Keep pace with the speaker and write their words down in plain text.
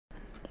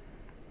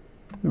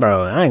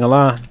Bro, I ain't gonna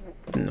lie.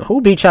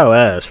 Who beat your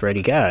ass,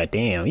 Freddy? God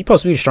damn. You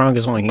supposed to be the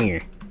strongest one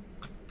here.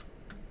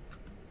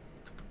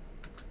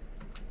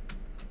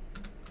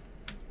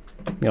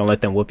 You don't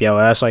let them whoop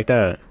your ass like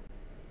that?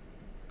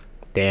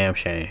 Damn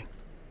shame.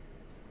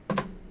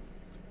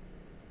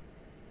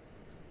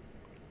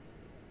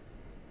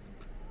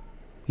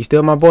 You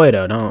still my boy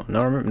though.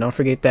 Don't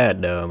forget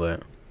that though.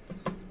 But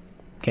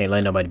can't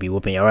let nobody be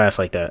whooping your ass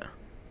like that.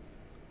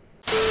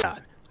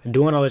 God. I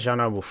do want to let y'all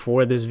know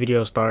before this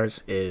video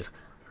starts is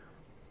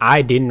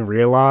I didn't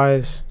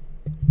realize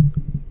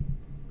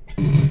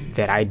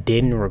that I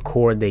didn't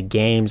record the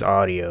game's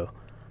audio.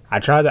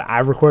 I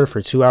recorded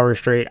for 2 hours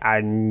straight.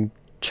 I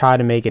tried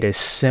to make it as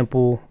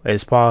simple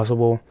as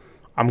possible.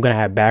 I'm gonna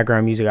have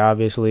background music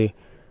obviously,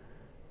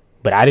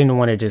 but I didn't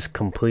want to just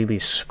completely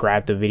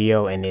scrap the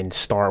video and then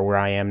start where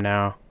I am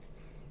now.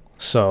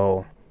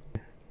 So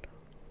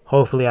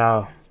hopefully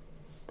I'll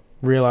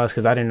realize,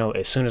 because I didn't know,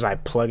 as soon as I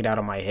plugged out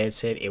on my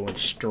headset it went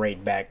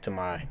straight back to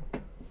my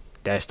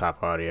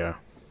desktop audio.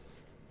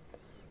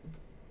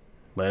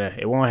 But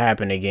it won't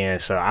happen again,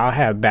 so I'll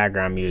have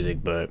background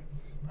music, but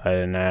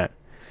other than that,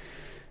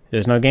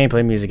 there's no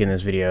gameplay music in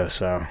this video,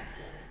 so.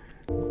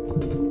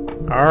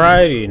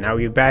 Alrighty, now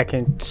we're back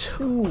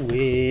into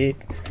it.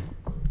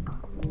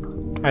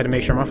 I had to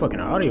make sure my fucking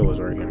audio was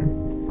working.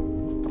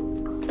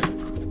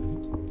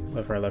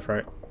 Left, right, left,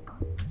 right.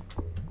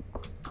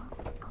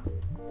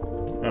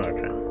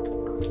 Okay.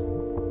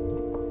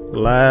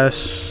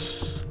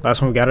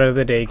 Last one we got out of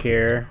the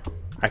daycare.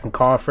 I can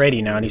call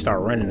Freddy now and he start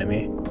running to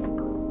me.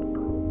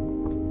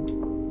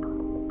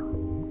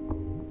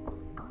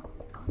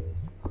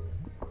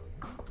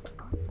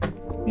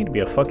 Need to be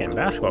a fucking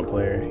basketball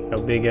player. Yo,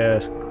 big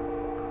ass.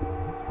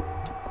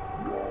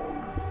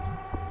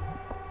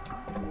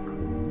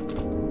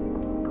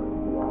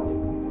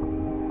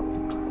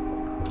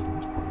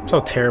 I'm so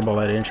terrible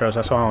at intros.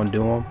 That's why I don't do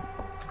them.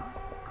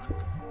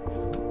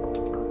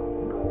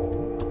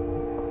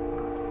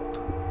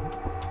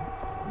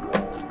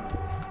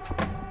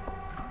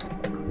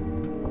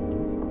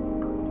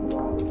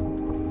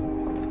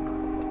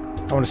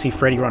 I want to see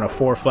Freddy run a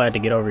 4 flat to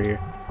get over here.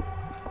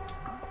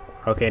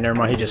 Okay, never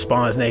mind. He just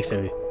spawns next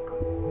to me.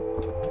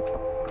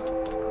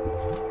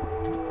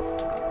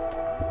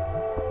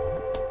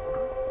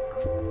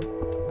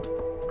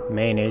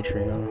 Main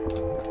atrium.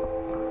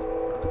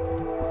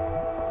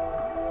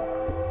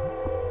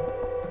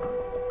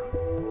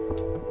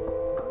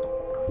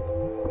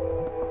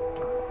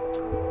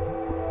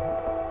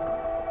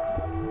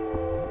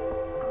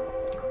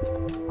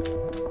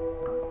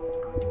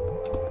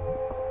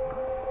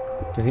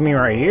 Does he mean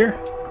right here?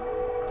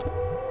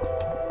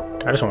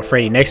 I just want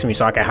Freddy next to me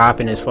so I can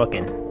hop in his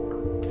fucking...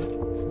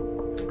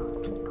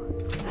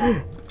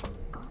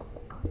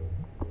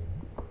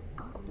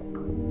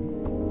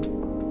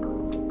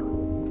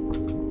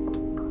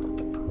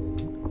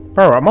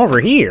 Bro, I'm over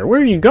here.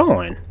 Where are you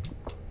going?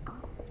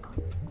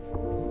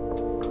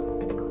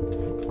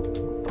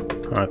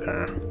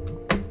 Okay.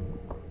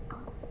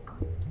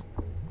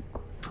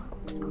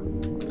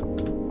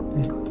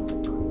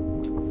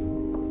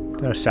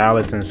 There's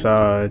salads and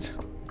sides.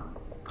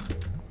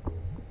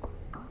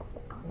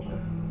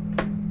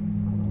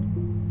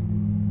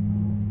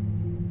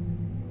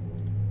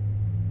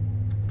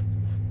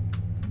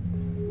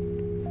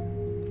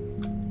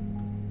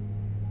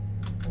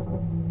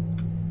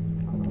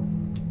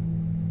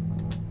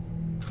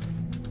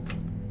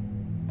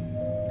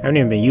 I haven't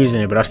even been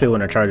using it, but I still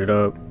want to charge it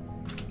up.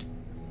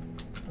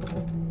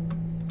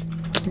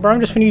 Bro, I'm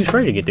just finna use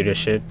Freddy to get through this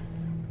shit.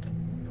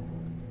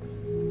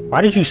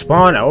 Why did you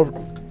spawn over?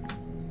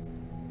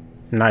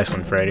 Nice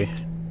one, Freddy.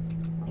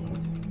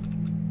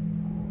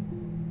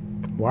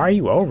 Why are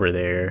you over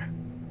there?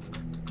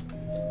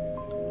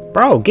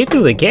 Bro, get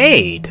through the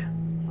gate!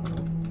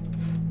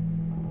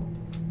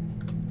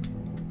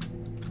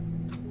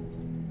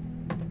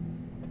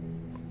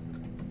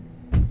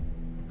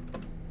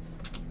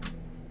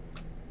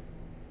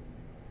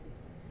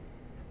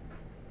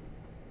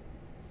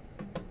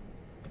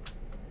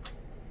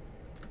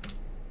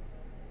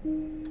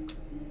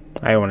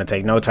 I don't want to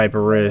take no type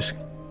of risk.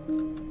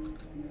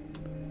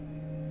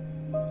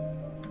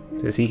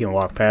 Since he can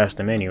walk past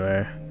them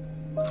anyway.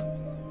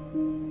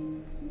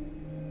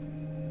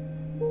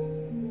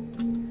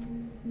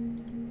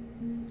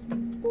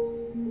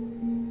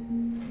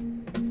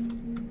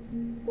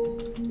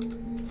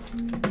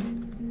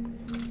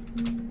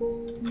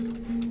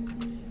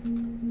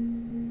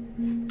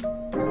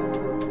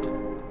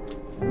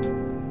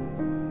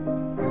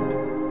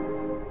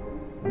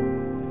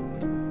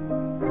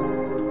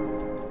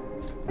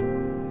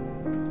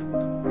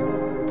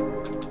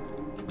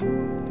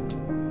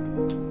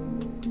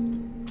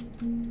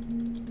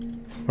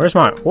 Where's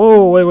my...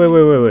 Whoa,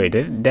 wait.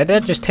 Did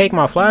that just take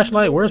my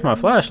flashlight? Where's my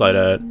flashlight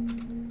at?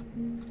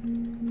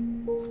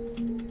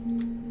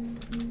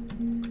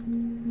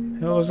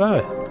 Hell was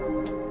that?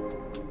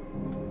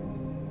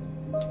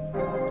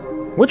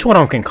 Which one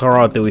of them can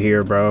crawl through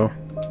here, bro?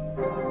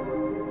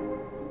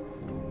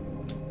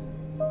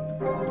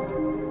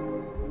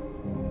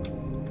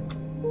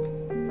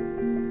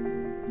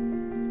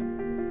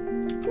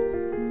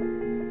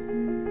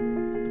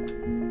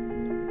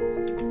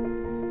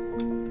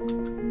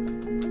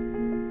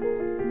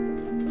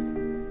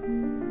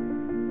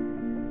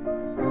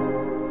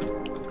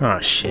 Oh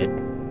shit.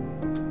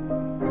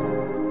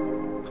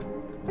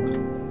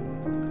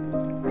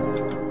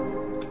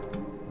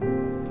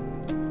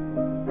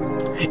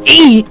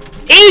 E!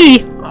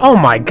 E! Oh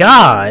my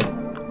god!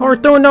 We're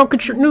throwing no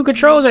new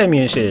controls at me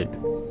and shit.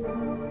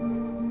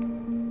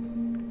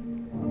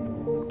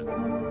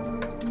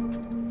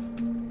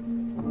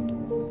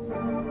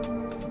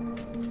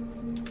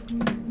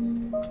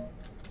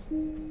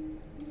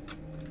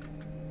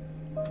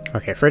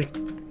 Okay, Freddy.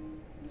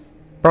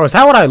 Bro, is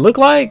that what I look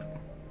like?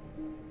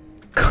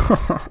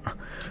 I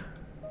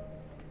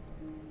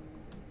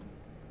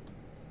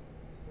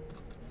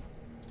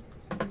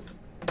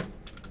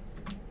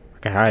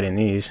can hide in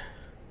these.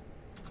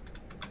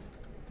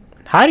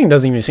 Hiding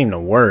doesn't even seem to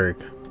work.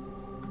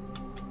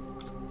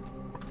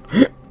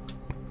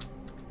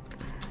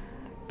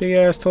 Big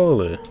ass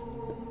toilet.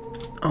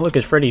 Oh look,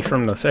 it's Freddy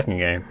from the second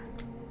game.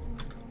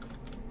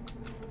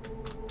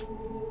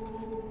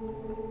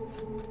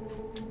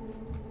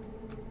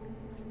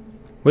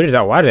 What is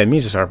that? Why did that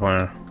music start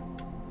playing?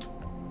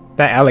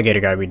 That alligator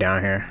gotta be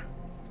down here.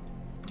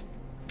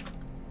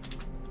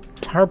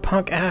 Her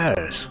punk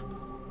ass.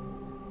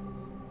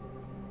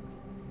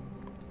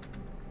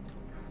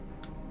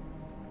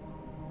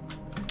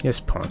 Yes,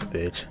 punk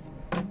bitch.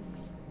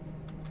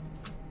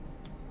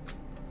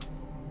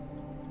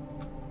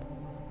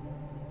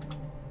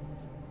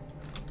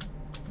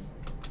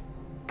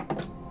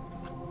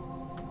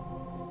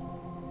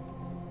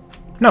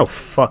 No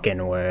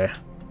fucking way.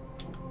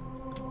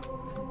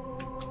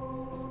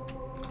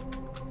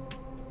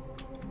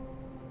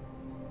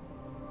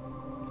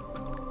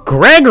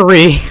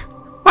 Gregory?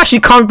 Why she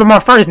call me by my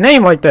first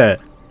name like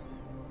that?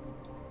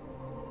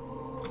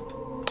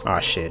 Oh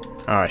shit.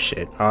 Oh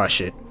shit. Oh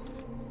shit.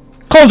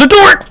 Close the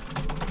door!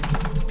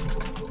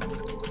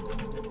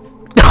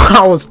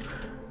 I was...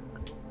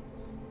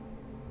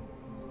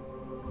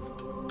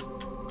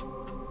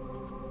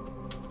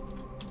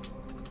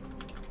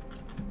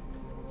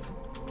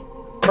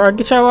 Bro,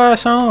 get your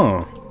ass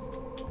on.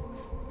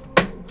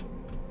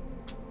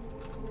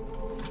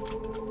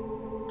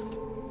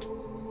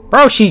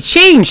 Bro, she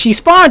cheating. She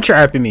spawn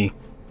trapping me.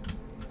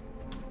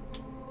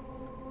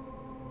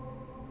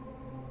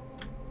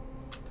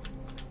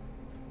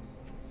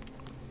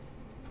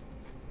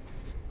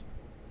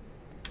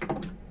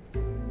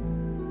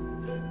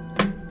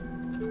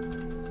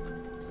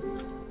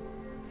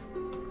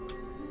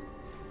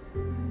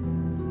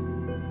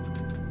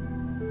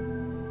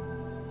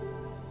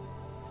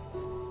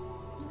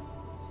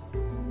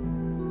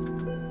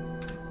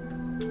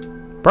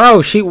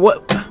 Bro,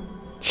 what?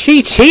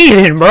 She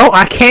cheated, bro.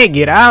 I can't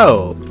get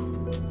out.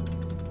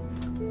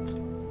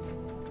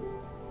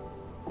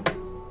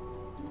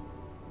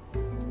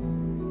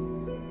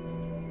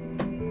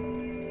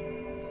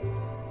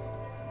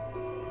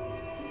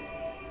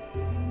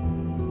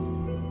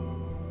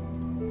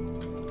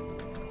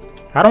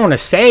 I don't want to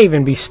save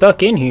and be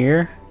stuck in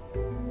here.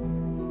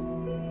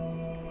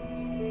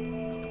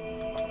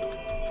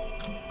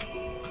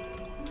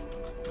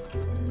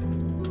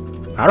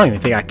 I don't even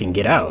think I can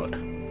get out.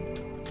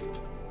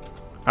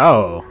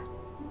 Oh.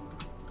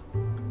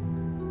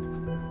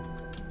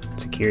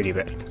 Security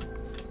bag.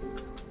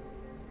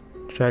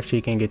 Track so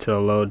you can get to the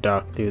load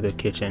dock through the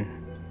kitchen.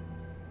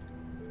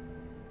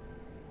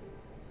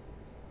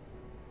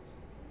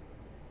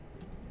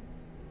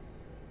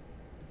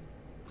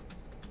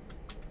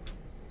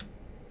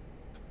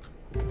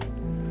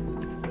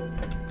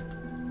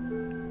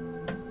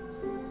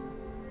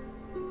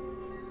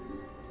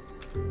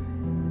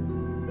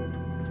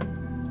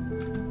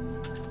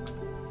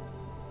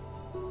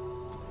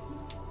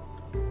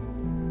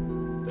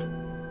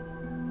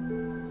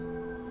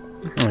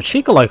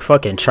 She could like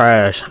fucking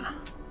trash.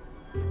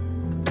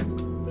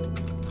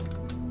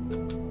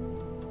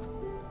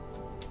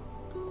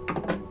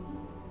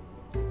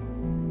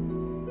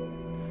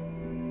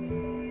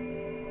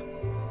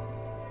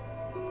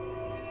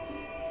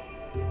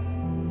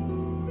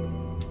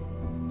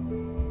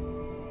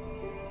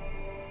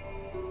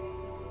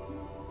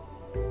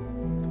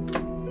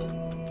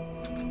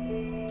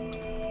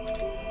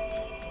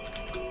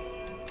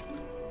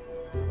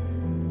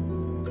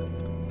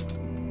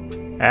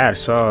 Add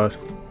sauce.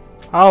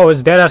 Oh,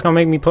 it's dead. That's gonna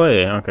make me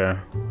play it. Okay.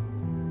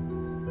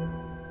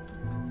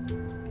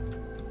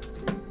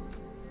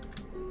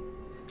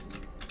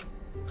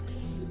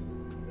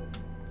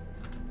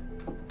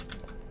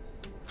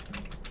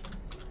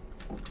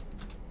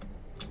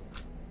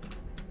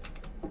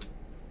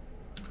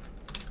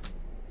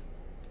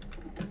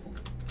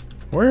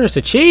 Where's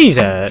the cheese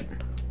at?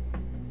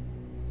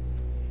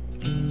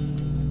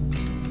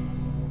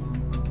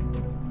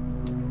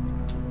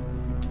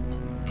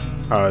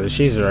 Oh, the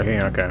cheese is right here.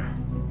 Okay.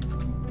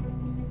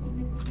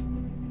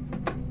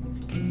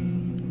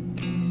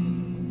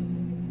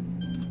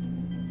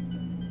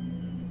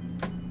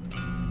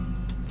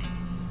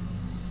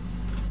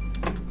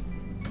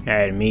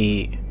 Add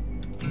meat.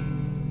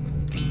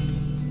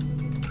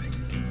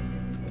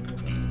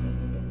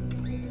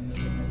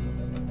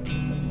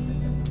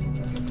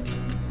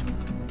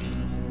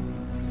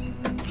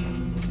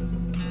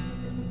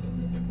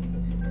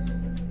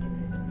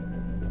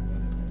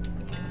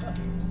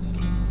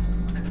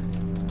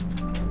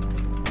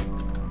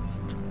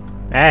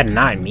 Add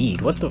not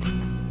meat. What the?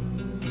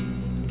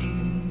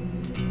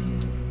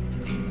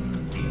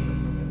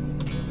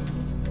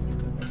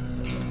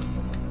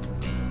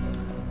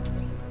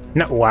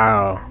 No,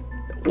 wow.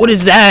 What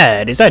is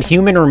that? Is that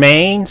human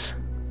remains?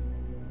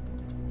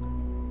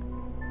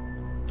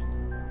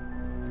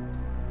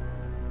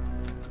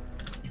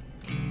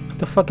 What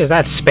the fuck is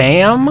that?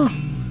 Spam?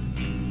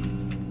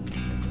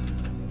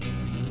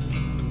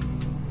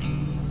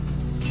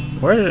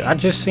 Where? I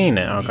just seen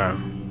it. Okay.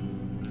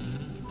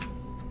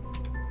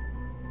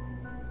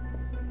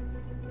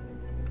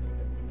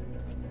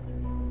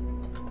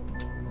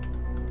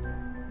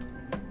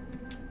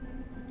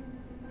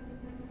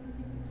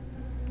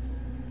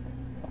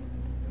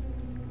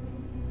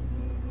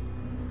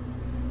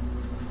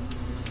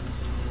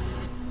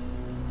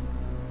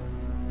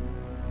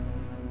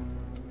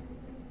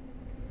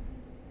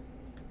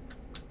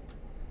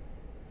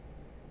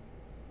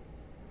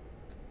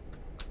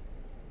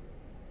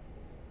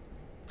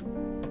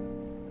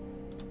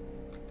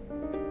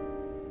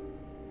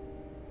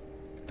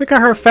 Look at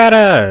her fat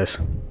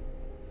ass.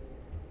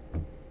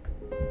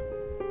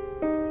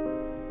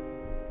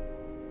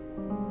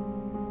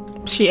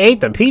 She ate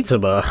the pizza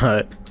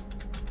Hut.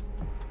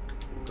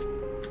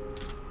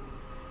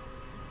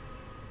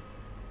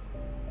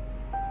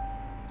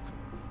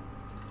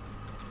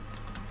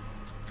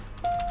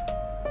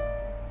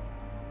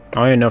 I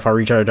don't even know if I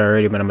recharged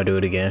already, but I'm gonna do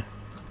it again.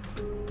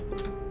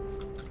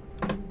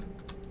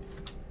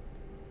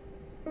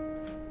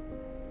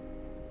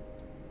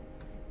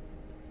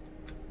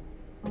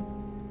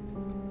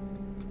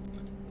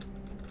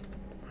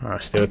 I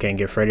still can't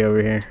get Freddy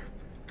over here.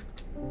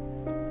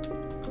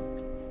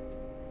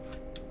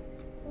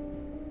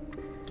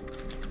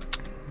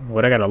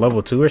 What, I got a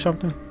level 2 or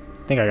something?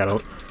 I think I got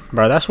a...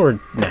 Bro, that's where...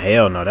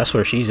 Hell no, that's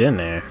where she's in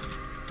there.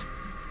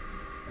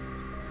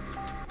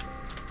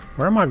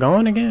 Where am I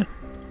going again?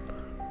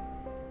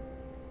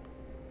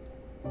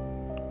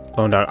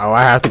 Oh, no. Oh,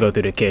 I have to go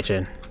through the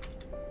kitchen.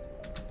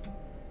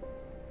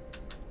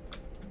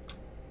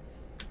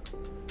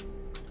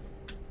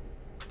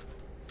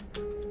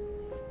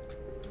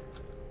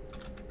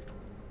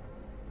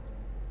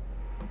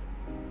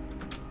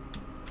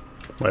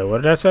 Wait,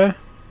 what did I say?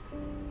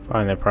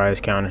 Find the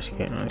prize counter.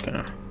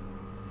 Okay.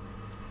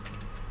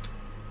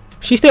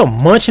 She's still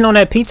munching on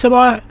that pizza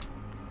bot?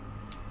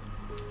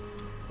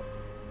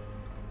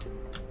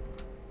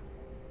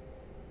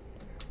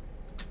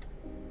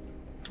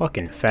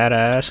 Fucking fat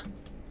ass.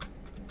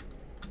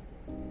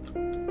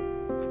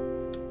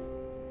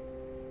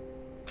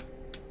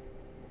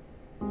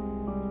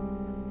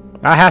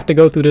 I have to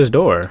go through this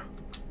door.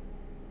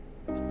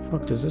 What the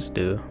fuck does this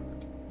do?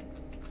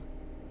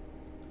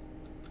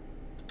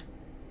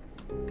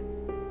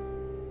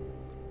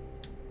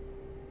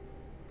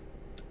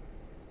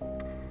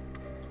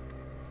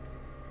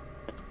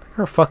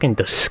 Her fucking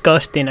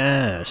disgusting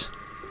ass.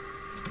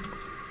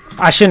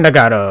 I shouldn't have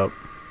got up.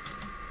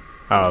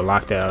 Oh,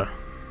 locked out.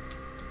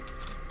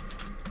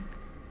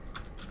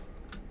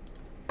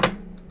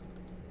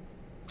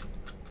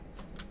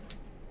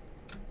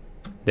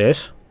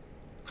 This?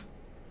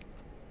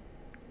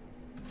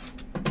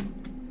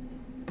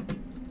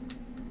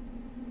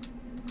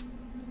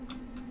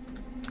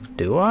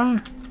 Do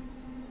I?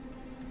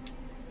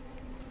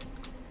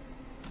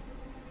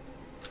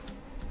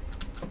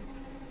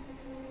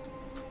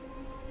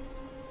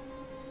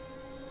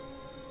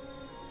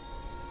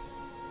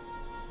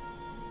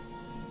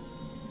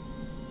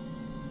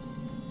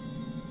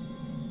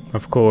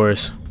 Of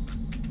course.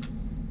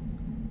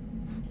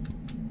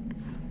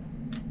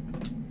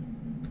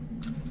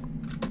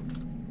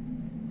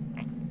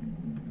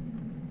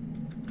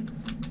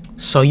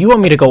 So you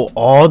want me to go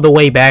all the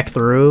way back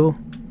through?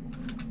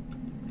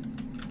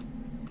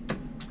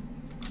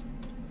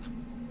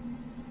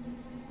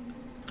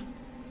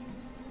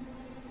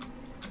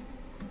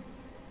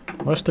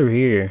 What's through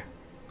here?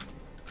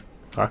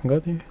 I can go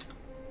through?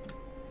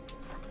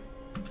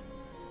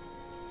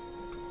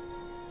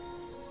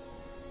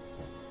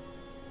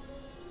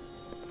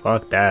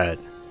 Fuck that.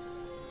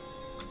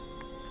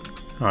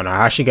 I don't know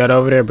how she got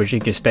over there, but she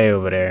can stay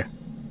over there.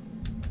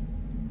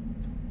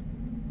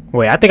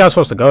 Wait, I think I was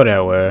supposed to go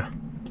that way.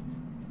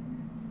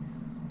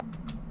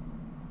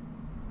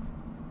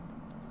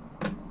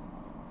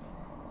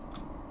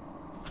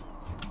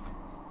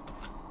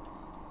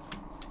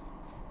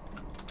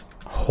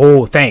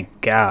 Oh,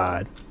 thank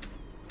God.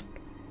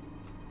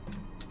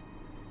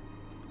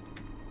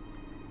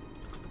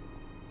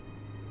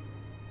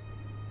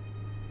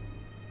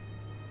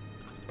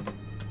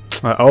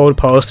 An old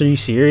poster, you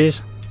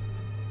serious?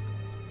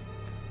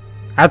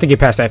 I have to get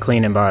past that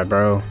cleaning bot,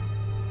 bro.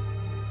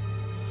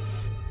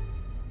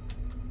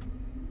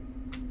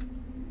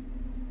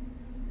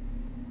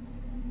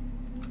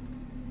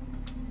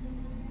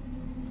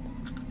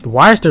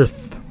 Why is there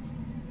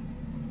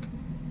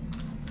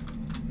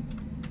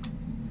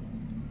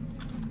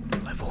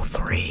level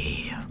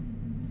 3?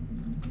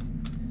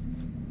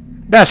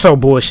 That's so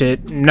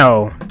bullshit.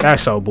 No,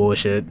 that's so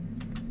bullshit.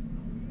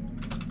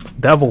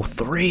 Level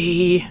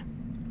 3.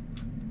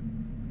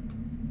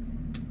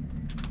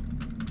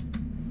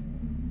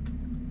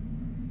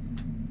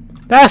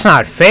 That's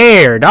not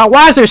fair, dog.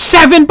 Why is there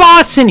 7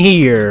 bots in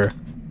here?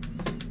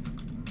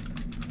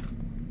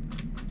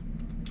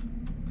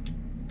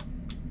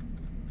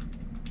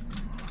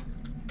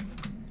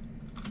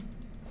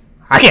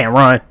 I can't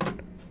run.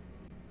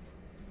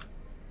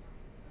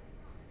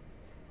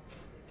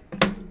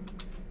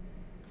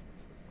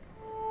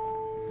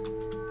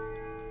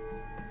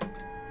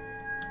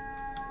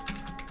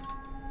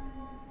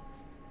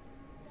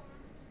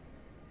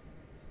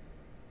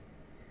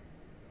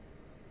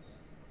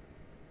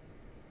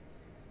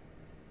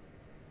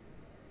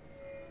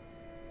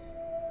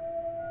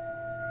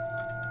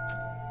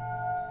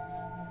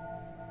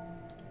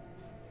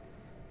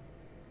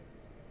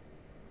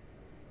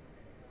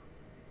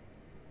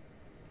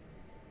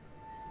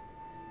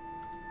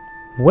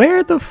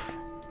 Where the f...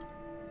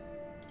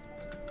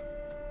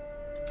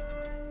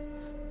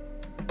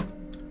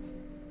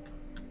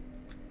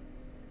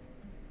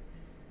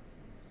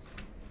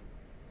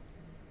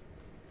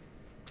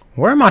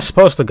 Where am I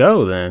supposed to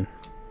go then?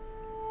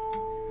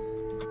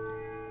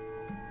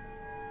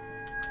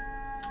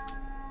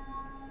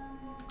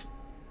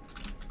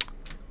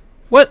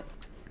 What?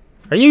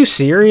 Are you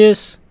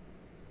serious?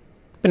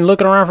 Been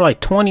looking around for like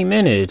 20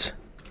 minutes.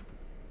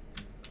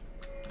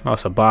 Oh,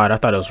 it's a bot. I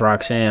thought it was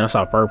Roxanne. I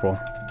saw purple.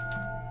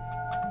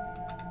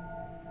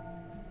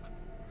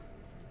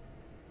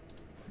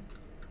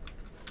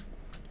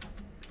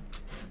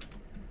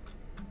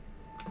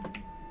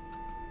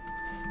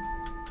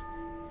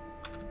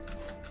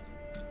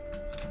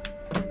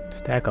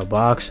 Stack of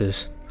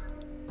boxes.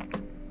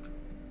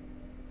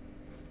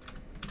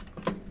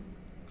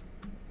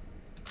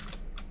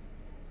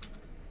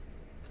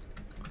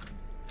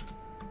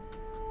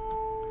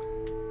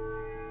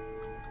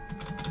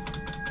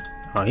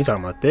 Oh, he's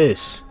talking about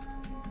this.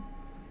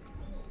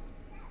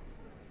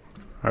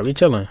 Are we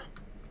chilling?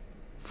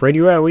 Freddy,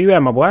 you at? Where you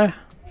at, my boy?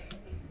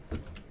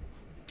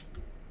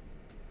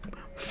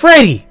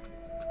 Freddy!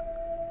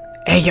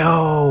 Hey,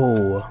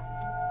 yo!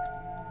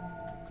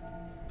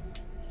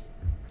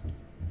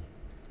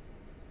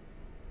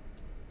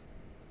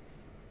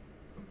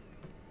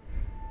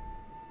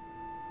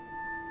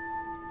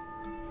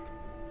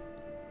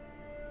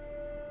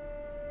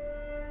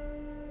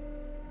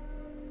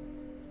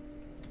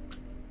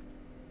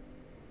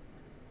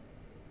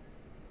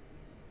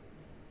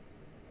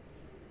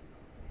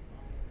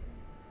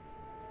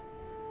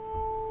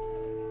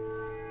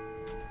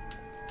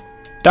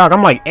 Dog,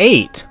 I'm like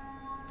 8.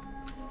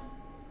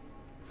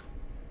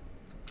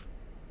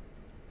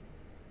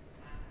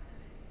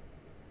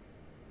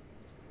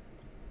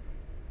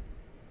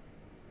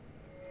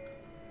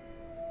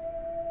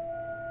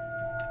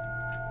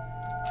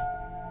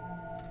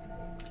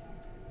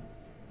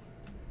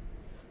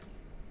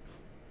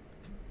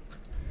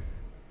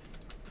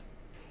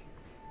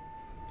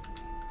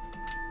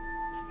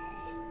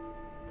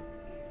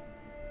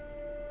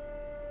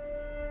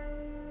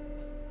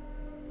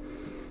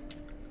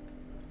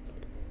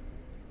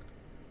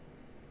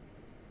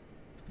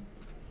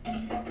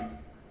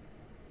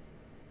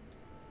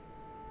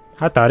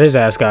 I thought his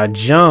ass got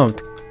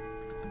jumped.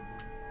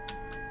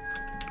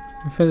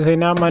 I'm finna say,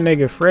 not my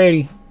nigga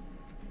Freddy.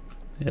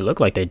 It looked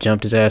like they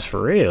jumped his ass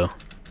for real.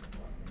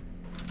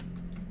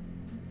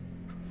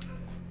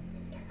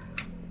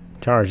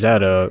 Charge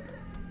that up.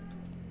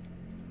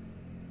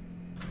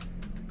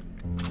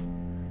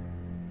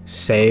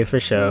 Save for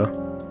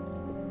show.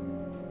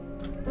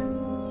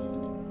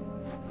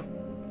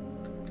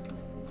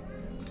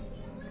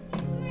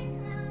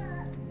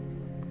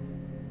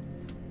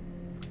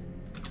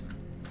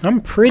 I'm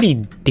pretty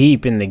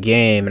deep in the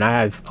game, and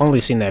I've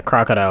only seen that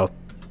crocodile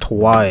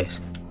twice.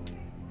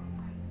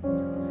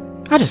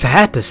 I just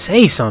had to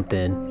say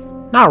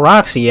something. Not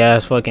Roxy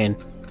ass fucking.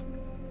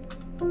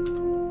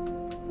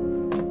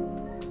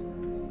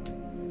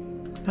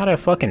 Not that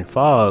fucking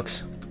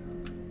Fox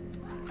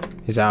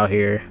is out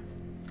here.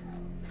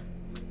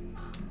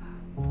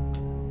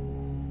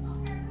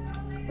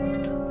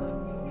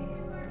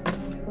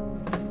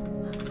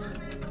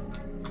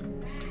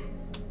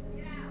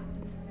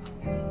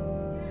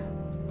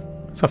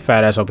 It's a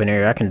fat ass open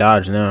area. I can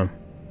dodge them.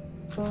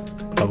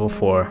 Level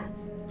 4.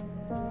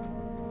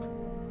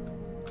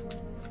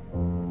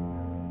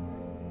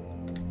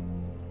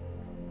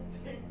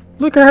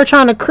 Look at her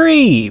trying to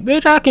creep.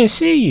 Bitch, I can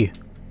see you.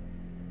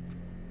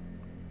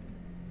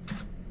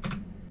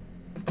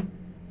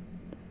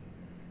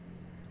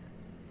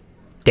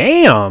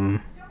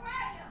 Damn.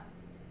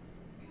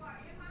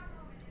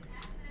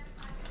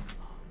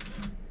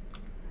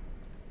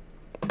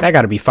 That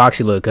gotta be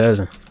Foxy little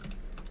cousin.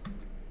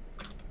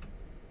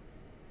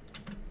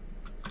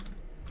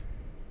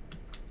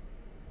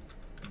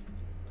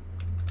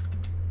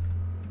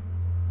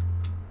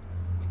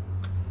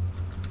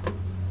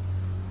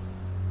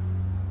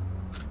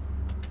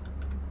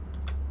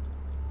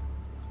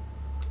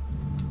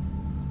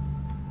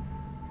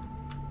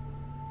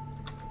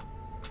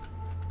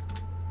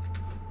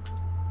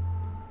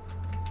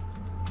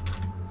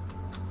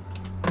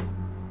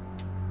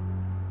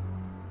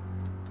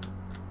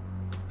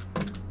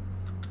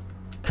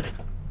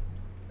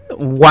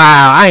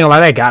 Wow, I ain't gonna lie,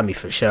 that got me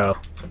for sure.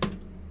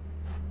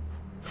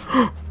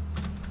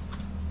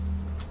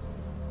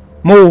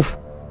 Move.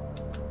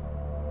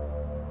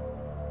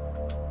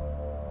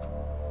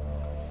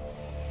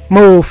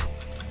 Move.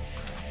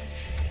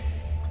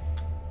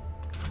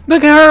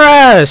 Look at her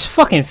ass.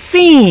 Fucking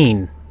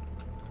fiend.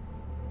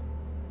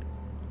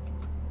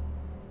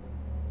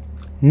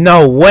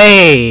 No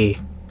way.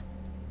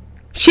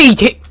 She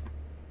take.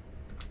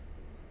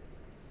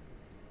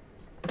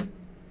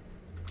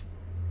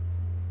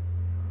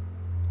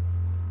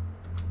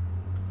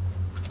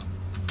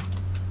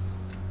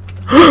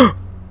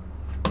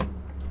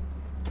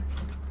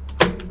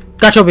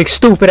 Got your big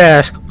stupid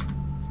ass.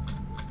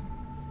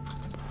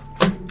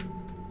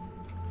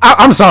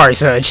 I'm sorry,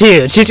 son.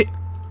 Chill.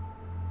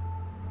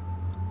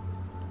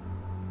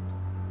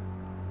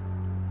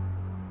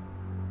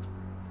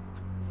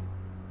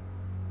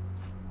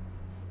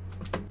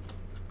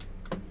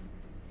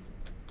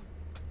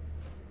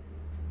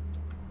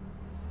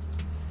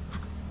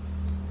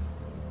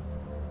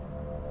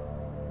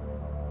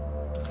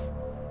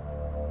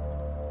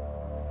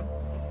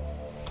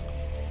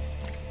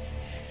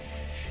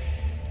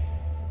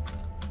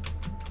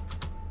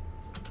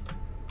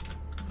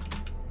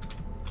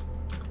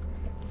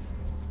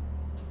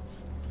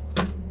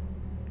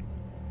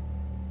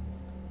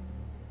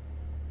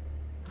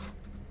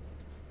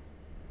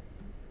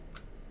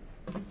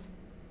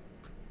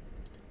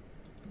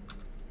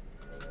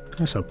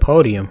 That's a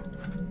podium.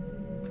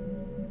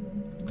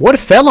 What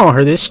fell on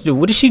her?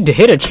 What did she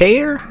hit a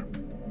chair?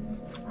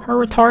 Her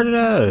retarded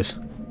ass.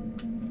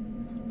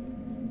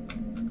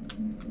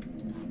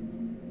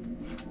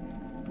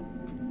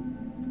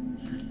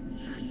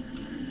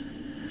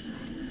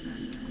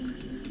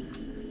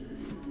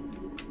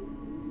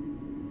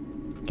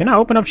 Can I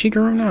open up Chica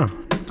Room now?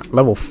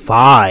 Level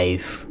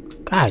 5.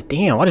 God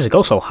damn, why does it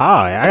go so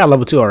high? I got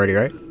level 2 already,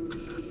 right?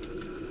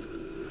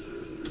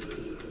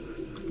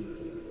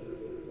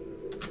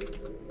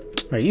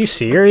 Are you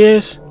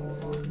serious?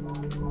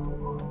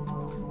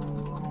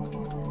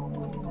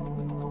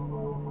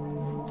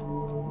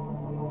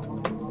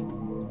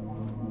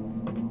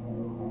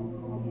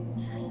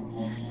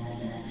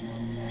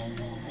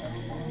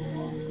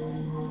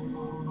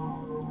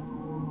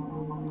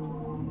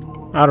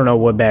 I don't know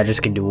what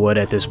badges can do what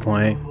at this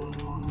point.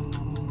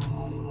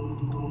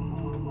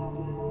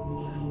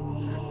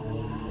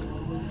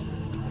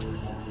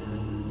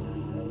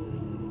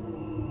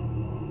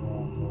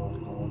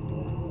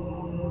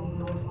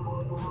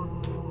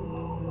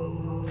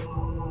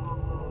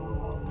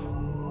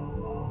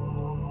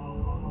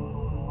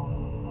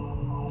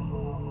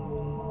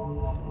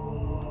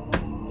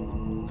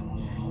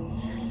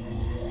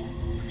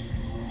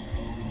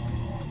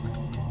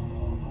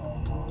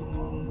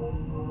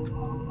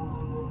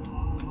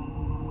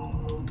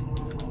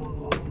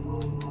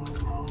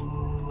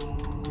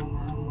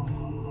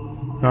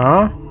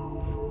 Huh?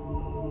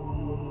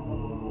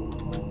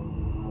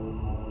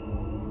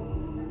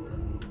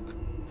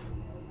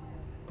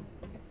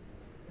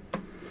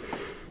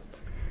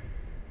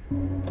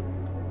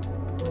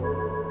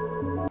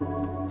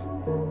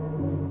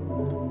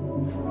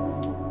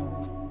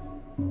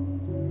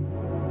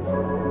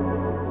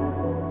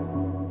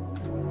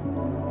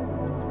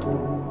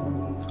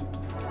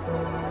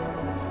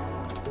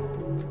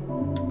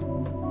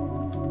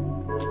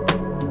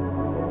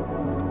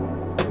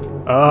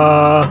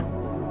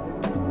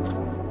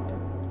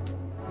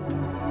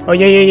 Oh,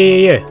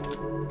 yeah.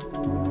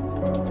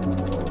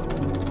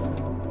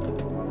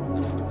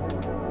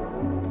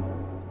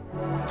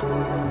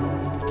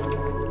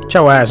 Get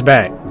your ass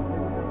back.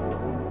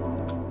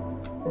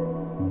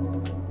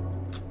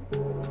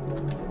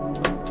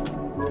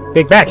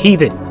 Big back,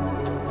 heathen.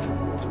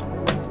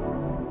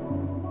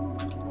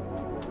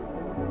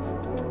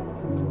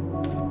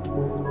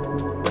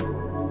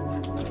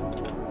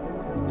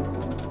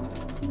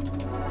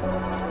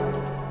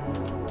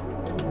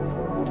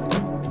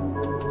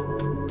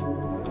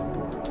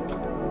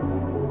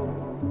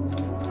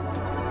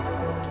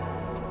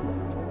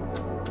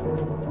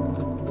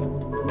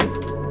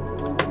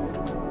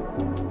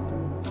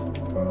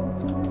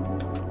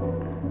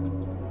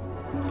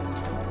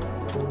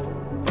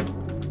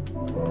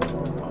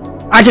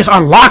 I just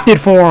unlocked it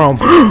for him.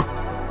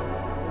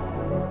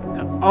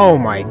 Oh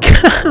my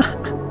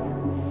god.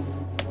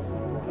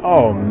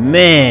 Oh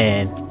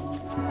man.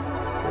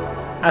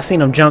 I seen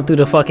him jump through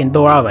the fucking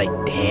door. I was like,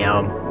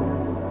 damn.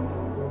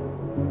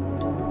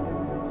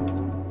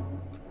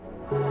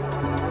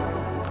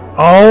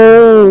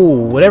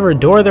 Oh, whatever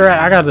door they're at,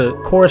 I got to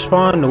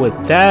correspond with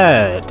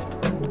that.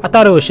 I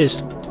thought it was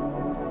just...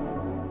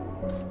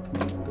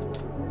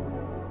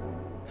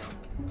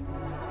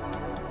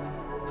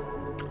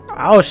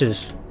 I was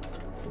just...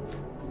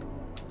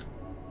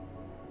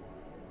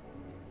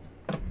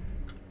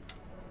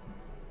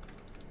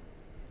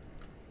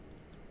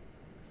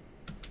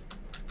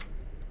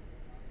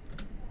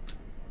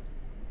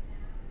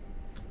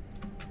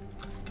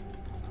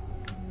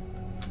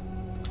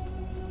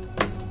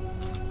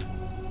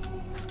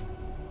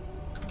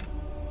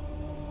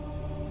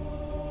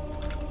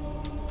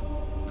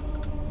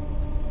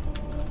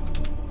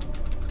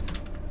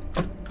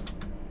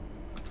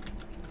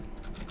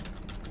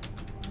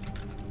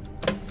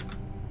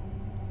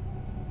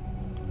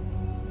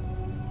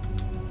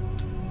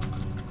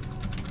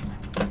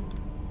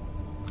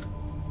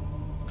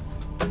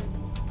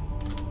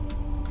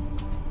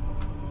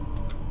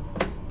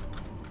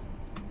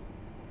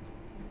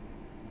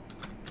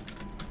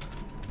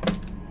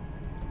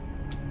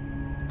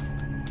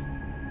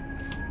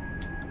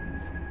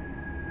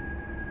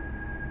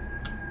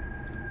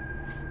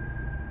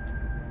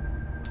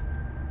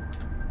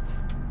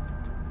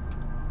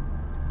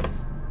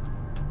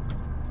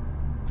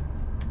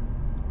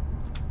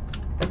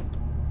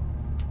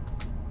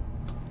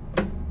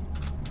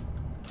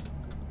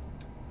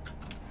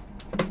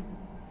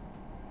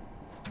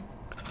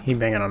 He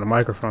banging on the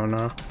microphone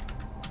now.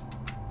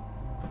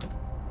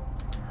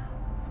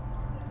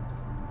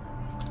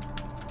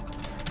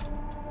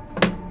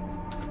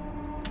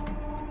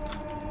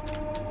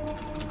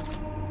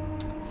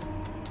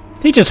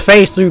 He just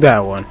phased through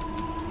that one.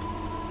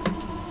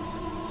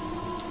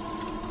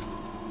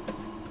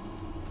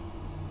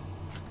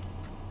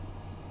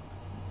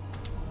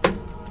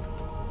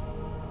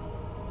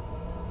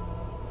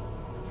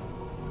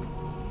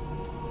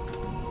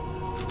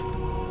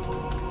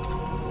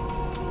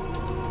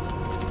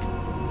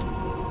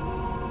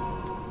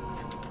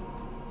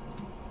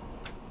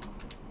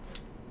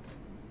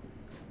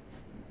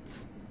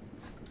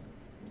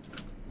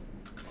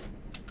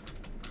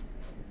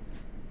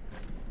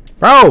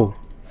 Bro!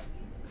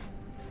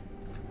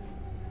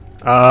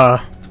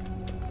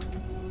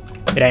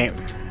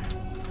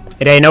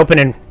 It ain't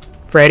opening,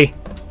 Freddy.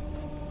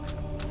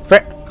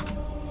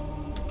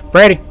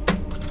 Freddy!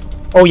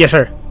 Oh, yes,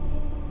 sir.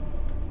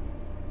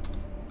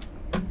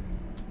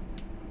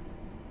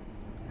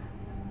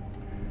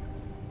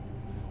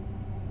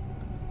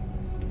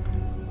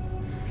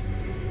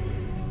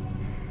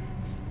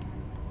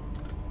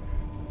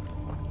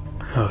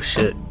 Oh,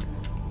 shit.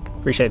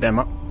 Appreciate that,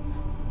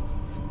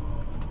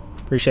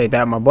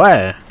 my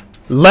boy.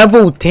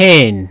 Level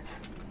 10.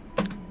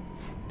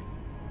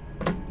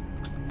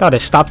 Thought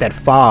it stopped at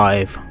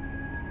 5.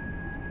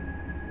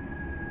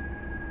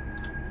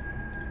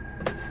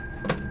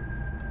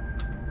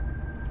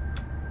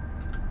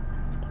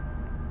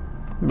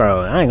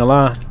 Bro, I ain't gonna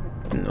lie.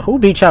 Who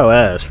beat your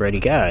ass, Freddy?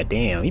 God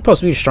damn. You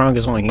supposed to be the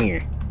strongest one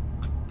here.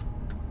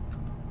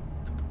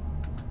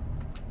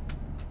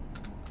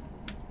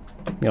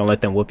 You don't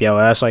let them whoop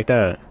your ass like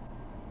that?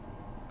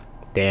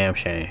 Damn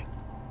shame.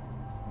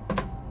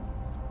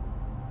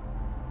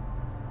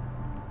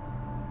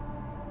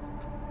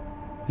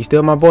 You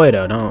still my boy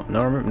though.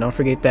 Don't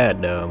forget that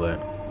though.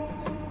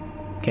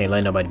 But can't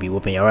let nobody be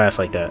whooping your ass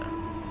like that.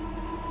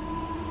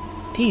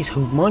 These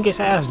humongous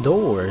ass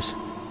doors.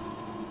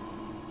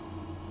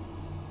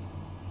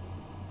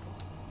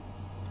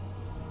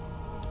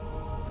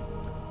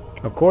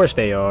 Of course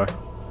they are.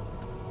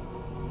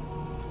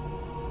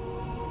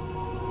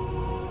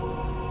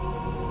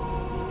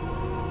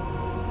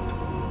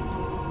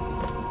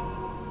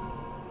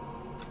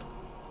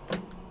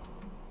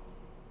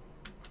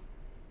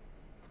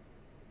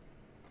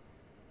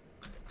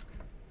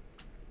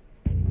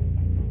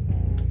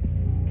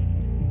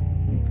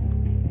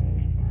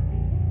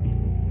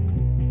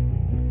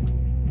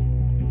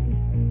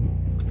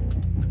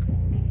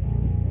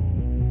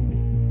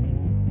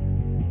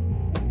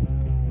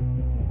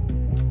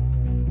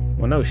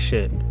 Well, no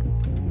shit.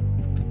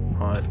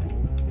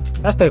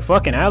 That's the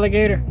fucking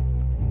alligator?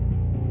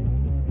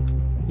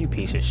 You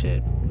piece of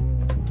shit.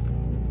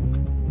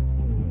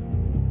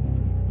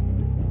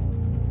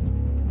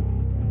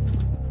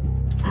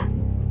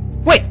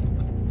 Wait!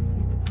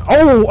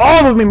 Oh,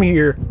 all of them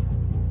here!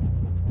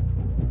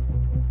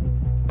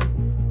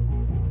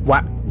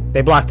 What?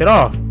 They blocked it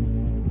off.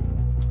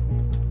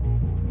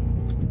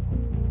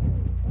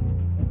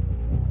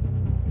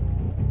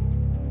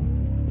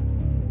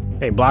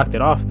 They blocked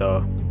it off,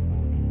 though.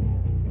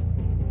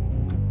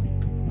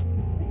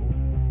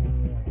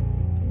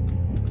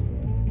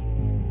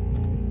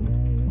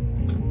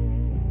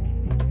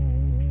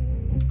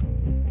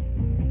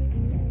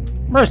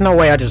 There's no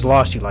way I just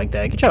lost you like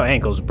that. Get your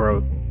ankles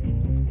broke.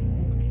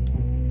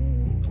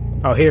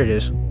 Oh, here it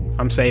is.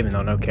 I'm saving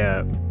though, no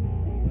cap.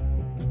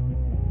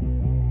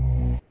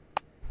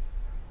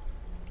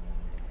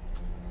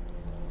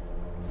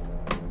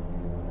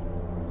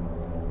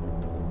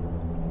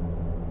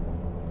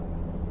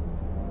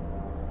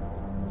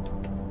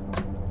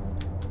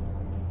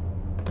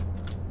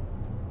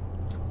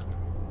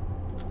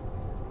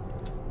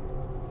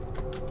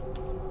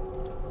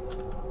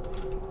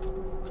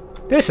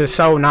 This is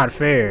so not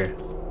fair.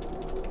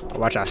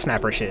 Watch out,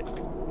 snapper shit.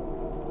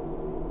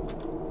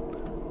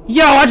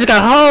 Yo, I just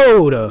got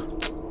hold.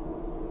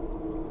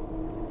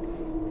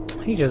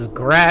 He just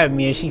grabbed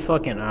me and she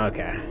fucking...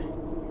 Okay.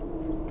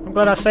 I'm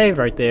glad I saved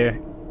right there.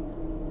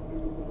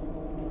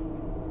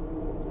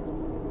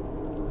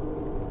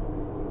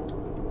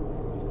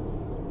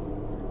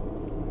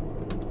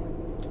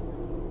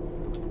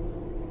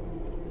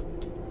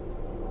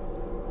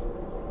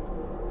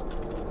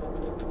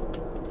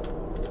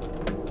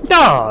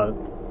 Dog!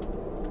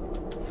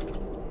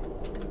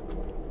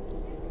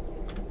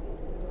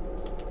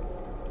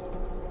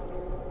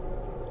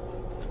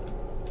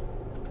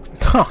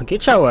 Dog,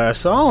 get your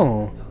ass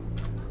on.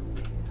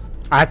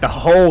 I have to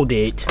hold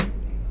it.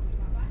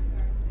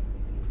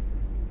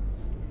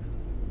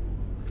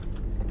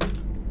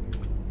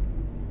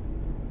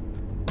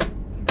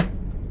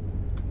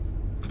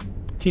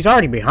 She's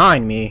already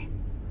behind me.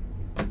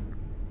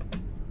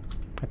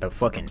 What the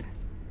fucking...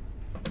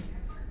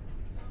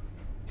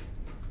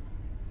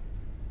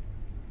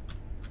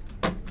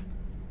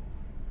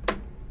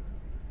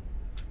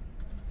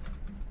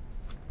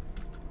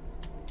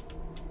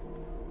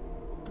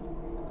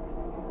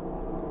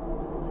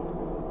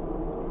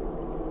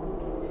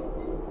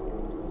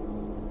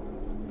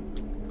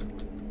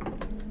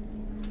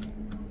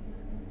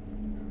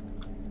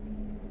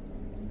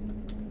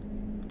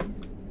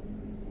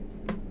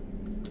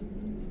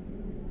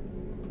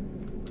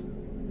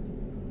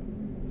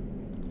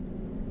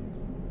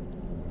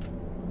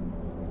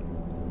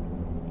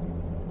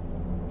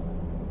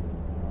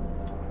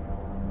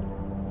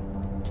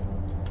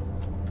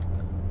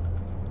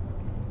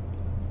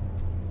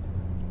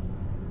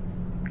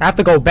 I have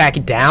to go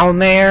back down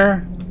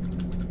there?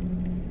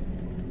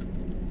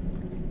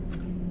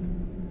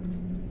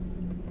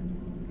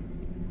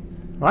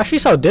 Why is she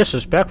so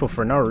disrespectful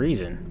for no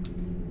reason?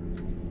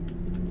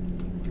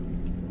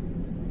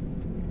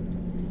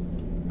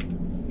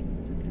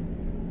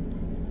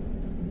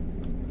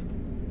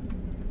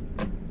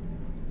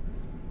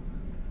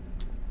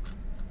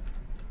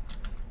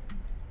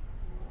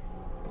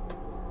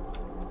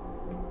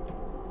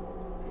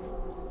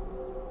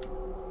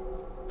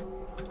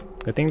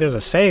 Good thing there's a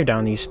save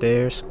down these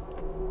stairs.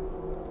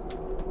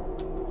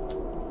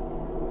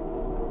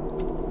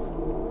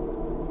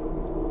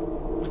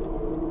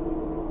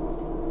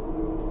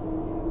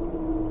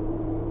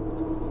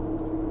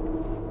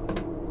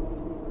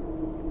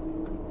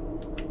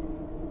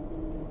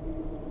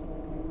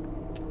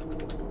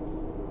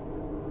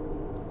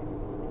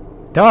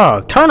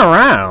 Dog, turn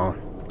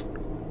around.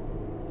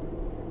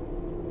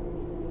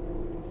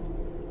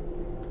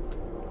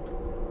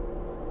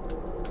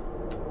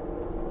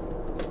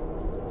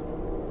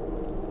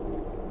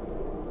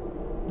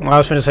 I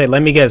was finna say,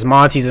 let me guess,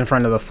 Monty's in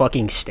front of the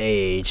fucking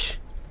stage.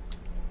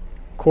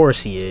 Of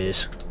course he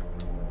is.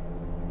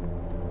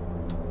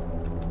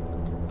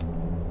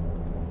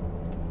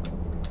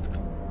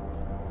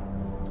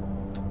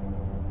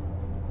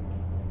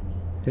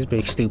 This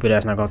big stupid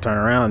ass not gonna turn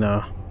around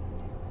though.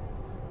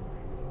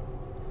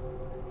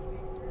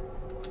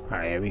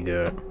 Alright, yeah, we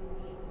good.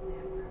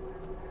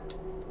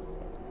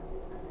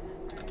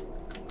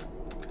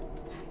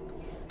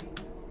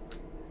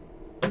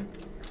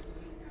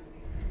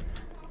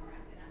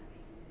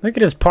 Look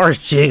at his parts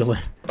jiggling.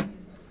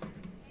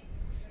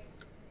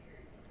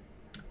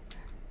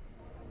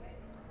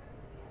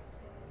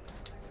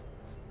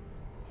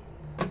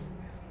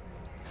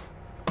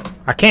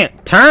 I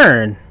can't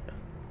turn.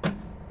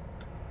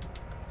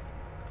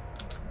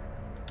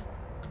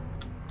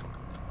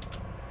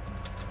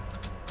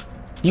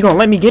 You gonna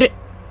let me get it?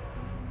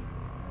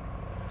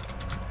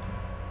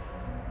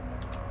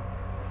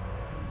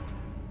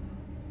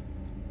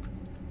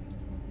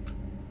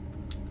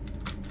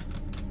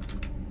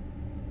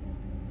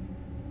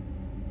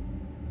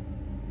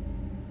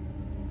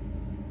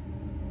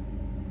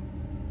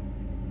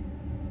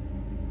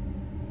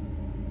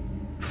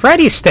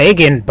 Freddy stay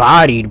getting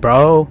bodied,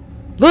 bro.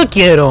 Look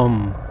at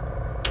him.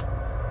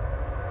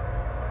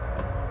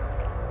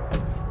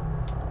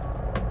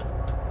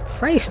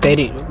 Freddy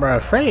stayed, bro.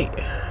 Freddy,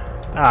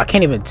 I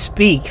can't even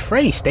speak.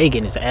 Freddy stay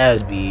getting his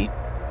ass beat.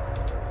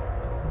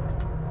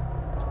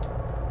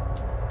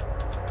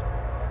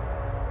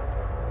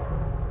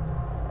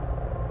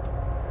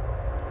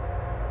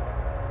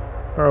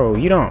 Bro,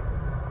 you don't.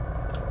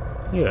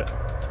 Yeah.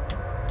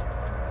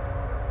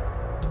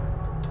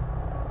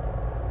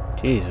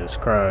 Jesus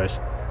Christ.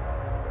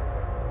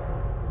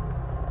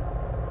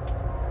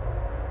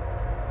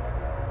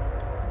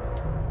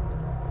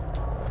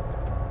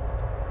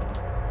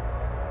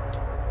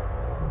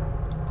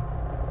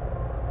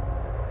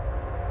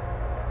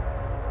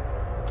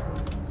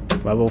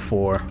 Level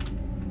 4.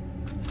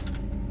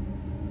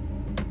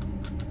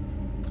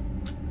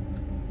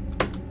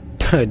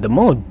 The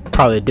moon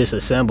probably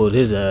disassembled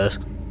his ass.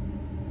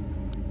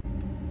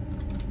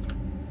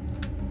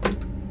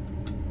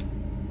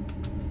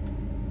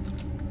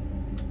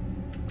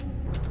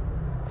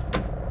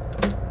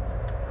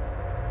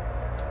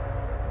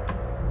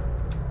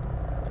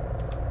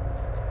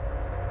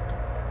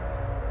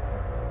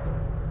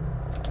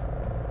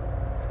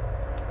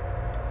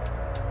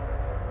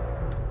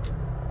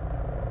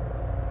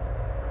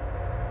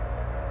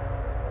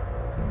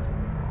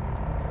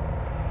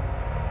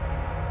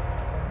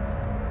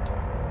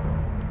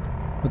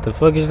 What the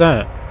fuck is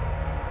that?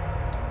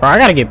 Bro, I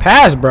gotta get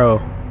past, bro.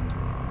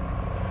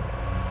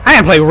 I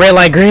ain't play red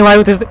light, green light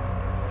with this.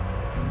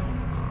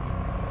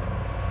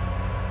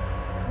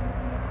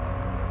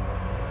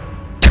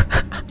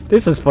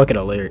 This is fucking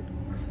hilarious.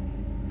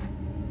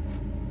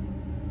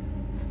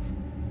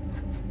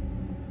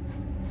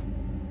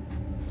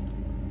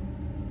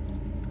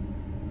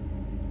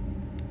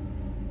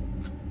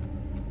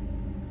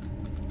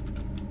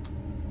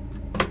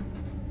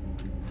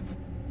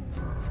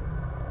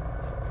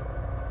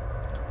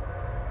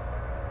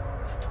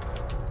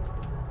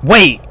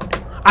 Wait,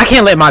 I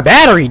can't let my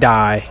battery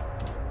die.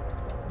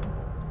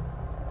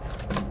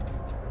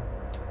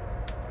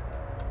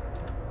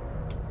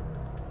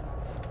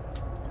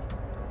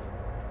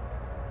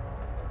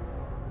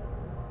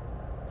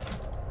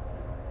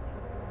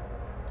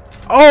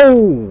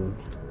 Oh.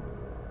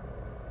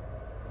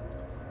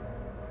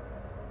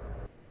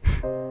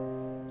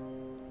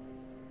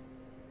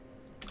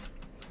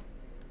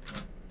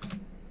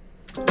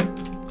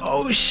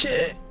 Oh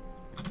shit.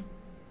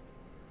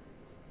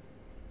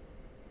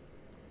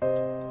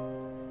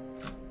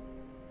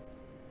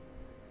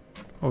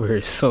 Over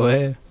here, so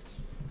ahead.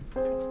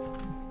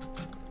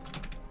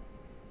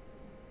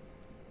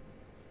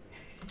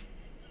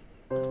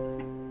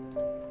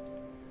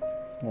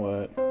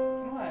 What?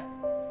 What?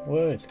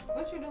 What?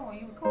 What you doing?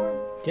 You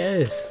recording?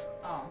 Yes.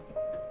 Oh.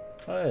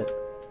 What?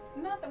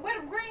 Nothing. Where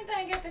the green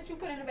thing at that you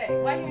put in the bag?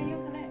 Why you ain't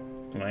using that?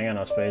 I ain't got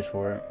no space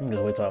for it. I'm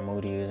just wait till I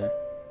move to use it.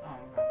 Oh,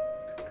 okay.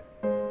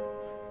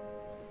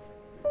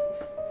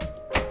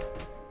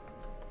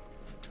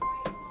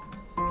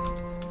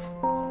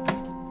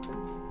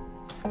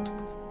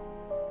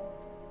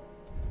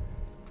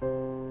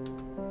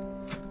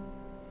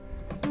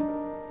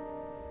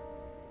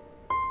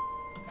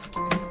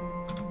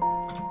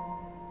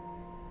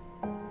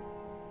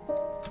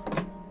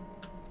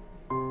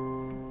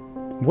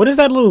 What does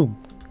that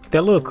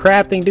little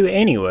crab thing do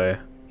anyway?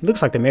 It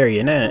looks like the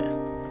marionette.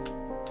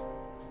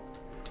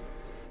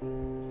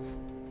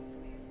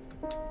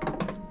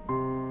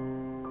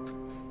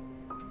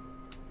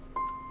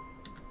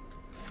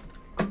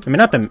 I mean,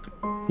 not the...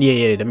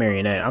 Yeah, the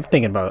marionette. I'm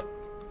thinking about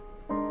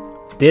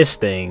this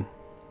thing.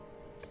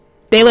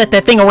 They let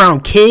that thing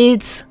around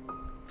kids?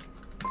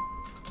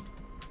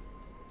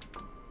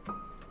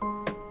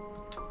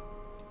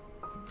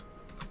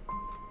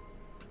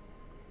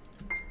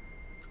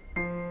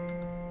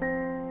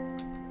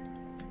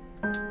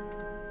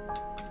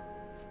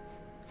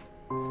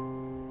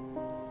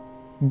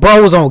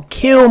 Bro was on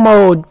kill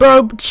mode,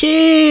 bro.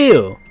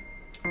 Chill.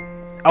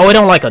 Oh, it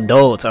don't like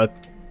adults. I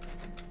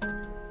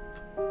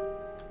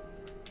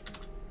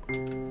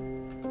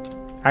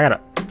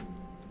gotta.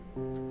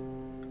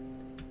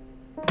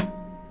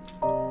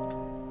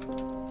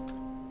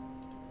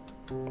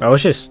 Oh,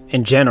 it's just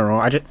in general.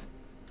 I just.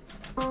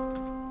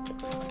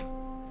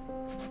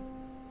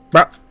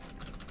 Bro.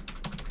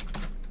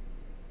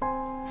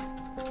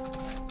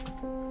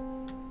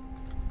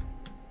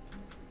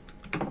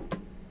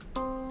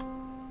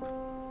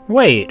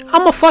 Wait,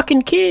 I'm a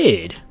fucking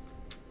kid.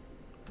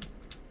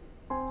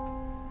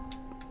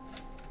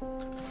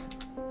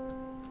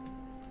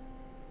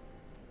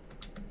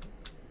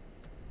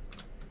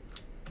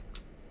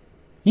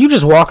 You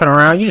just walking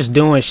around, you just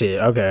doing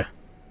shit. Okay.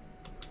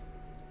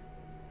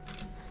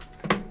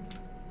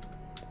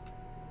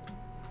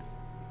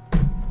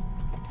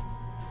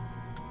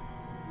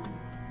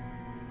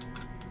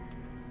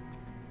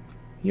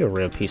 You're a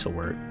real piece of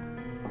work.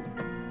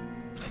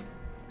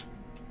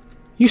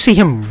 You see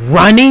him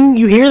running?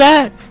 You hear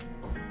that?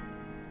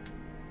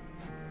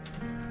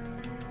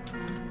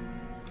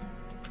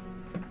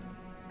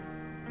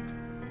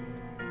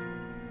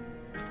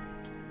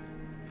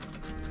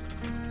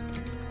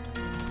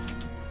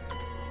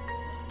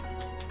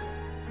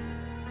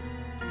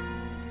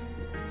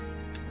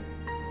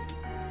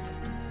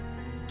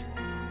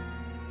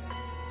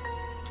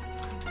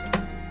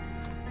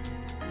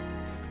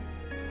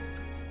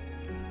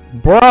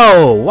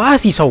 Bro, why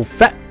is he so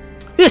fat?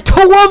 There's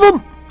two of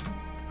them?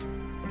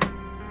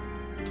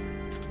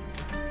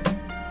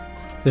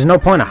 There's no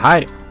point of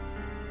hiding.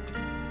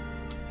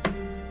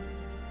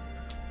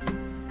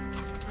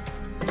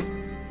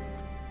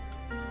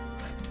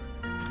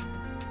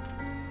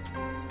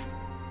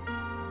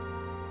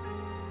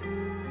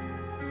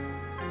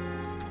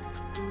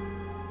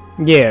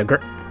 Yeah,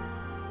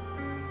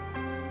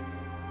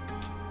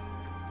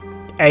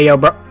 hey, yo,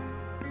 bro.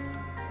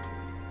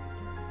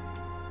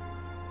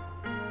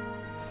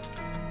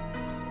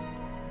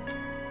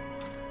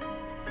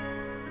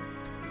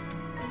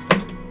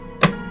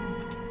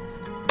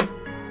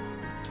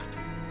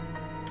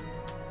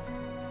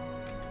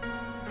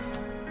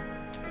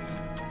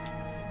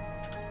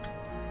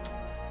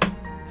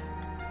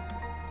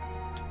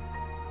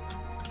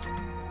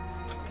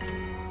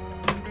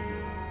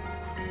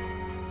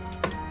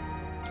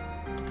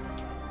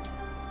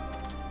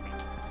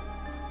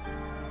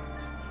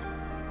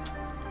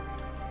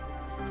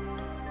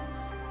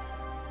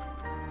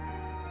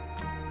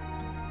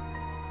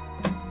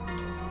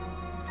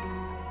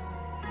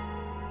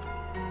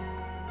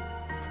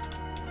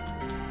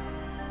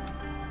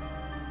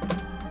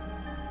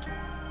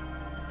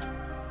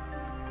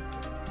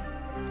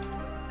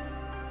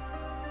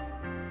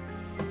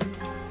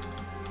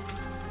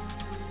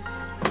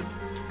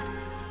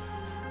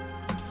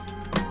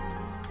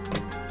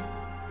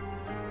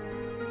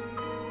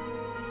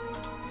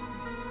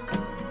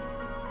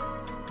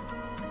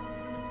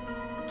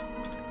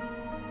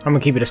 I'm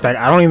gonna keep it a stack.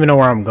 I don't even know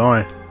where I'm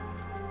going.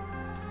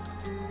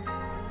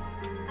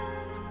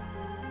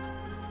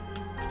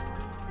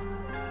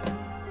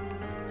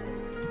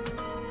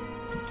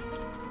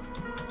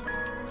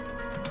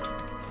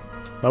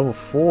 Level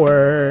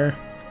 4.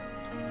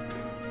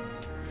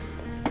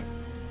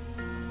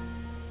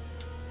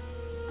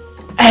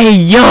 Hey,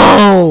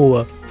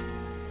 yo!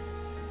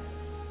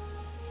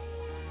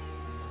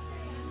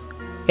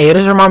 Hey,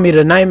 this remind me of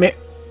the nightmare.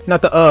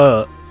 Not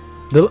the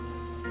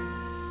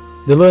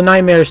Little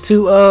Nightmares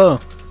 2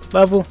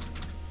 level.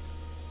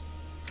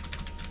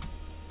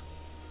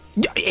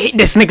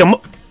 This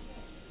nigga.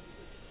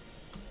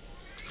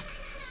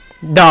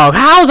 Dog,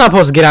 how was I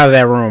supposed to get out of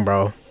that room,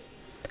 bro?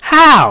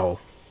 How?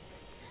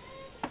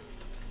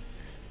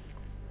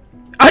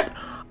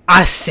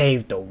 I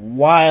saved a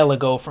while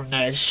ago from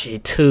that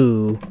shit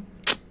too.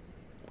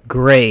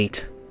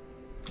 Great.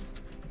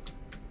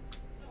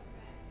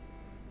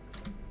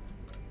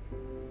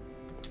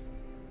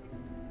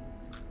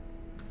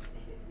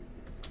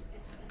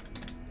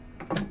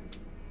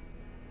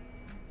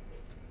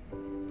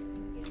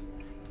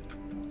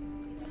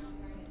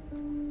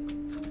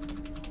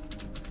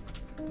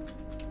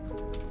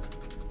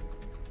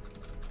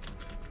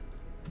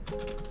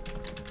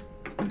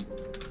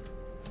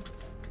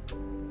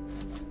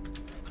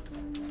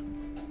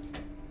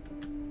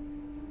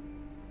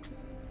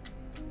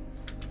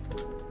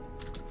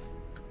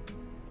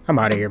 I'm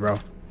out of here, bro.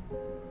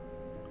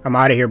 I'm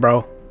out of here,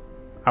 bro.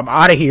 I'm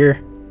out of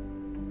here.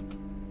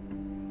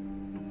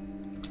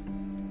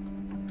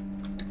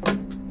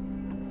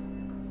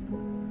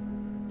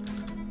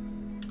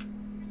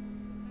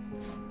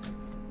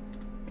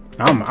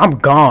 I'm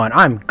gone.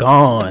 I'm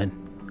gone.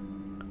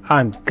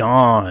 I'm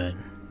gone.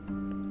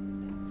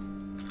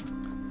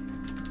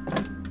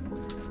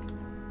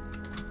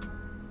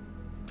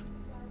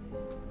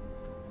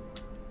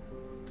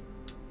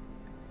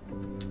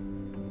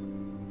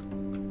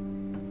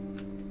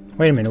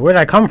 Wait a minute, where did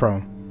I come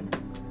from?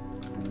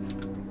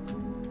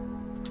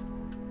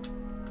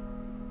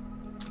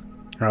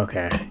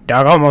 Okay.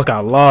 Dog almost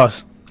got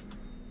lost.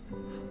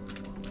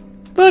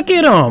 Look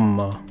at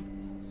him.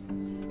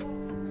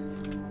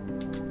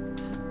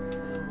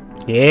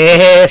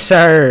 Yes,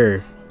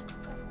 sir.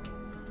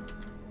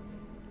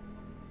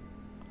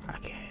 I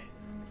can't.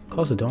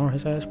 Close the door on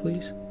his ass,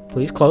 please.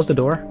 Please close the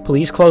door.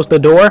 Please close the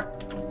door.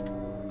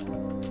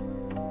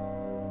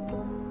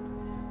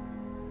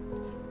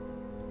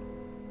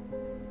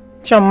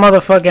 Get your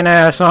motherfucking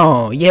ass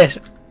on. Yes.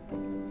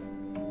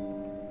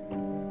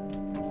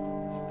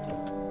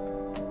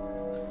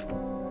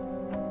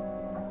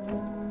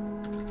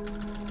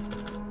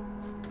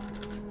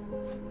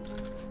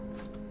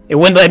 It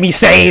wouldn't let me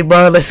save,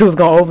 bro, unless it was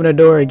gonna open the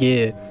door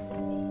again.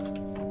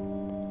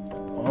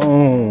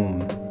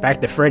 Boom. Back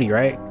to Freddy,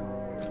 right?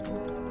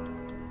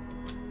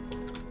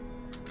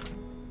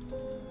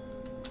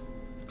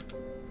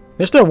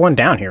 There's still one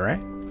down here,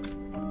 right?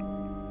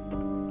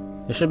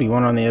 There should be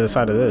one on the other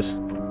side of this.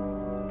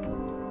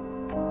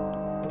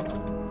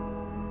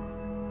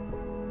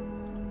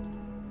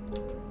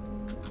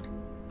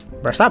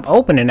 Bro, stop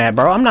opening that,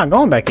 bro. I'm not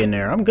going back in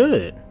there. I'm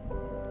good.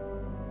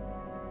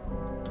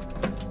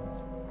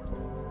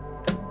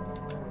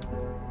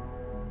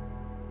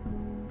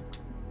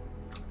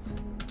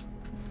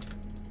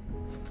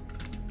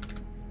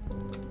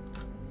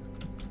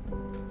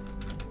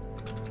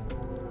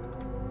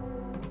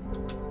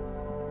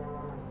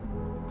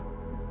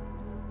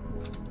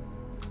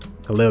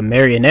 The little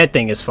marionette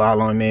thing is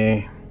following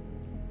me.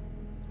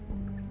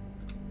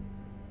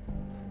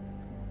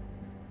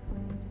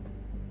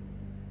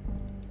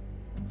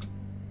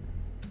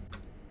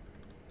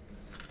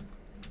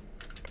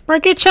 Bro,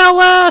 get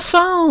your ass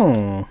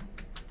on.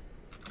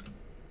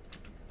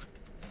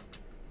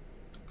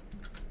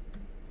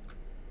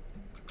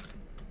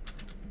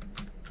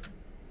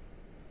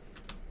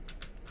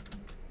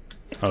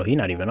 Oh, he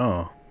not even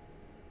on.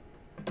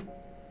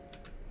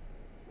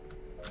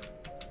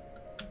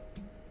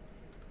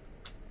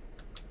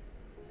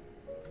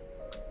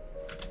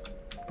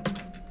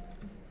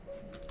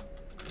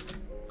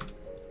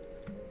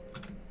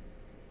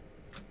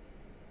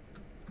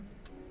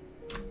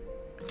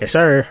 Yes,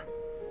 sir.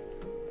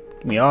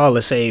 Give me all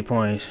the save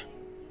points.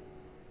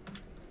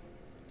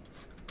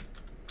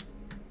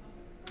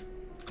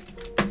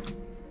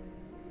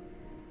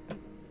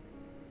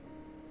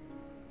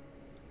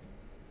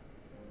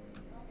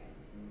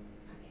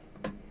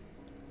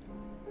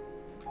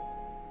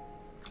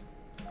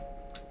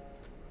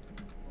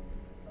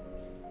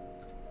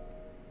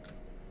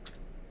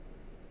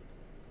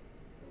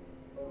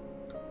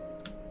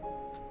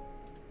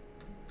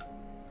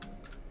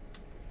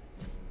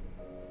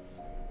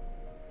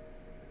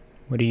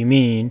 What do you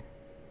mean?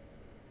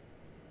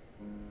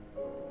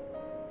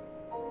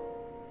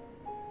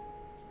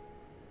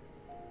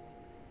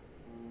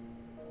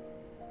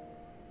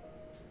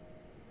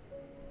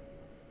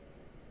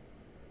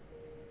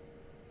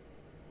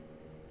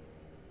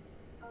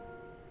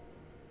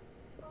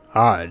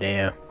 Ah,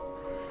 damn.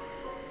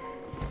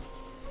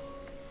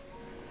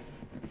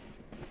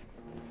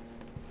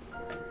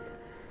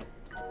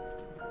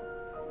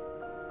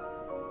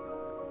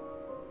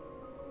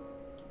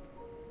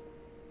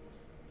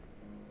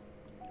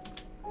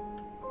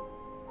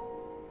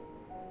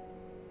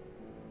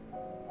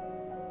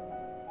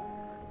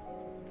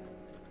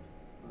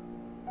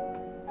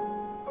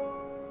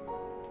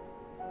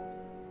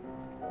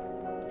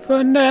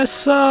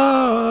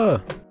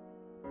 Vanessa!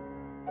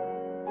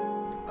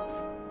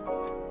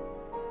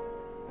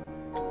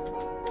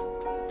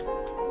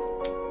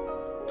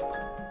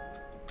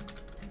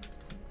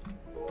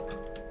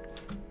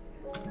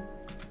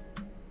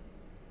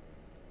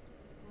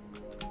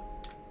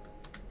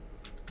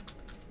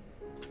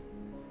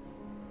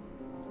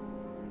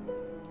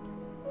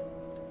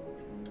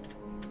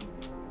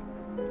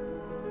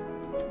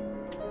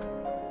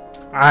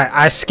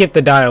 I skipped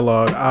the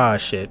dialogue. Ah,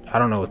 shit. I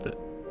don't know what the...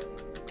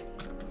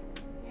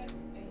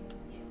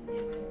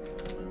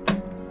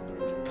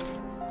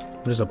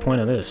 What is the point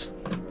of this?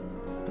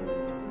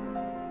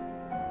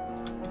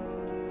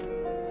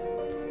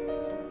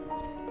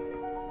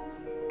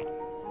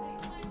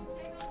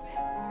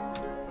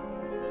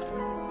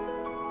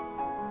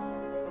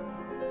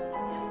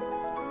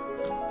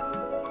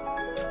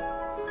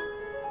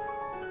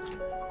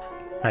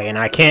 And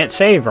I can't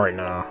save right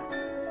now.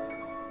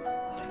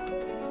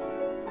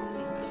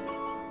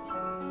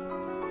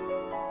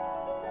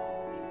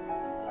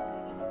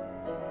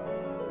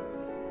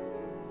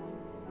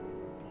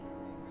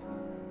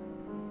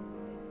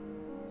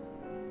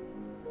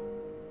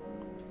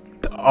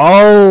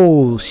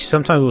 Oh,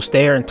 sometimes we'll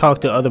stare and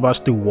talk to other bots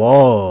through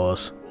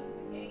walls.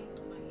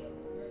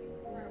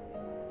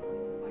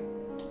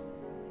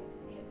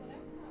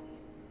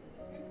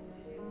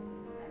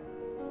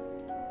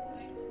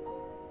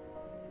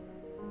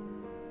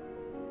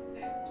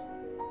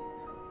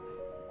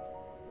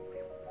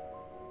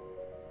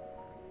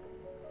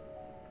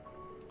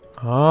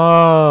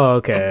 Oh,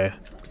 okay.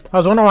 I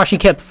was wondering why she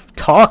kept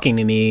talking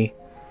to me,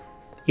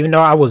 even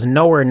though I was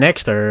nowhere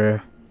next to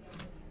her.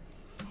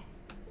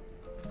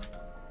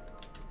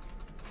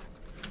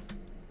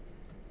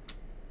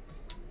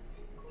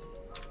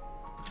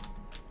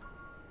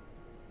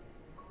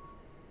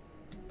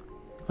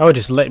 Oh,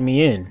 just let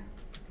me in.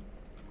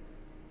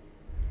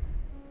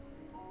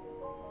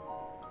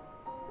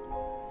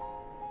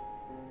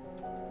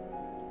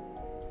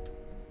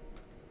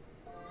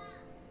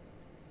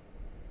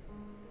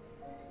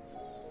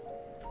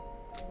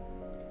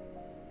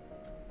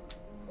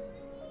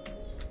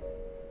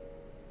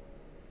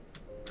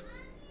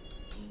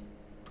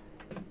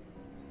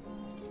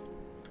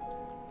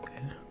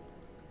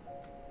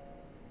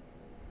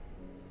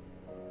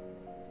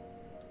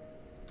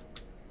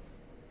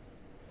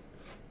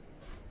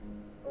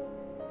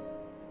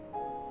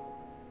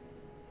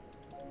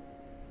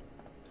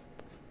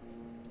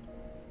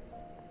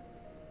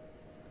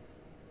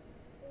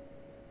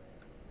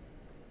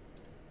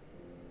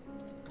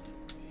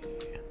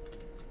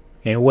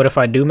 And what if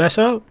I do mess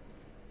up?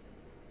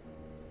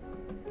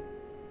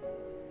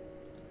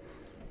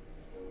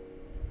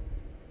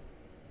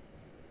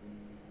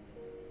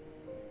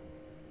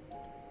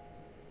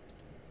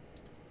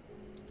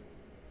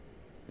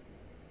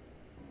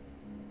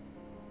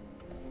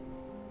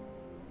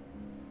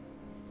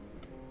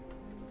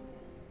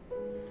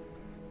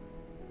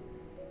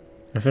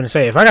 I'm finna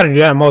say, if I gotta do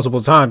that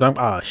multiple times, I'm...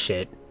 Oh,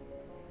 shit.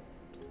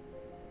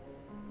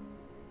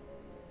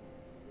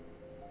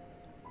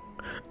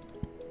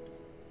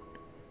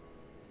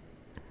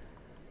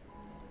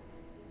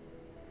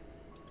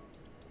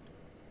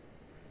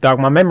 Dog,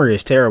 my memory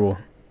is terrible.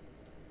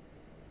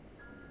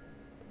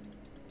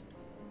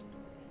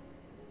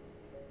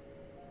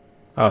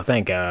 Oh,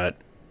 thank God.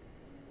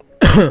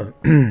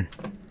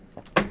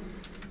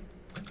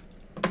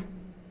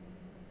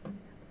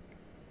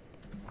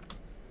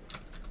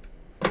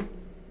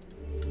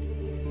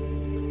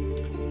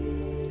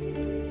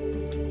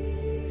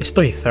 It's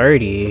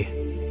 3:30.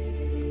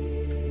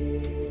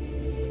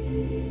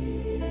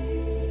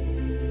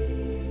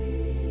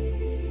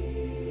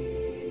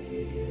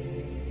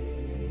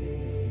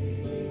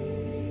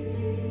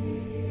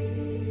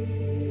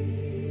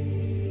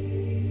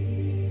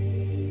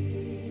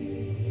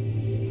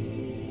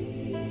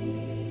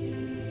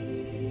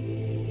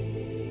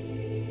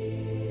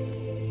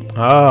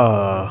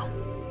 Oh.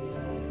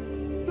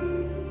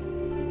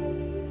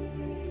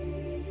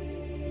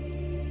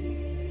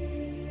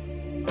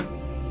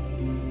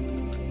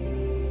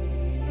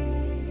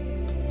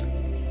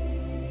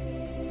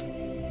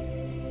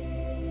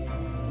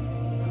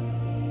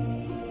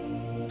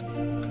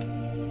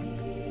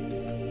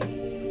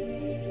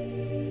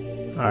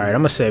 Alright,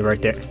 I'm gonna save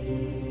right there.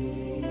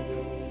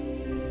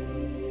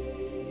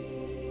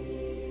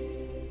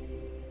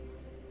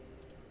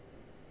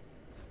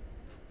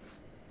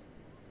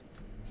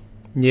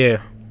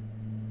 Yeah.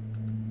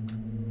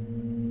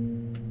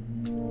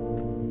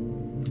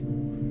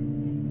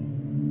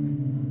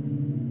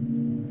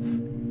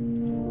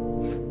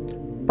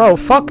 Bro,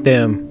 fuck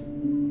them.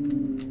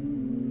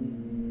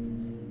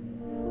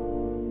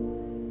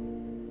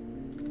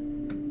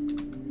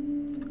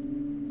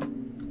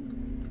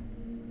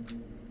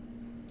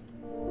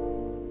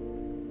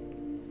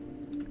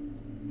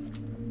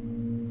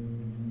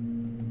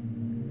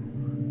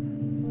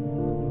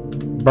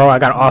 Bro, I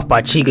got off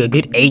by Chica a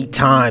good 8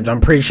 times.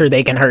 I'm pretty sure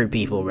they can hurt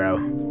people, bro.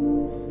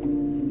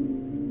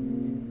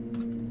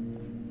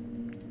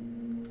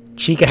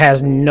 Chica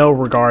has no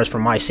regards for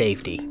my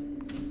safety.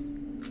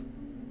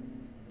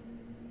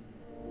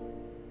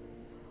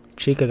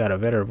 Chica got a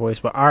better voice,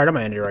 but alright, I'm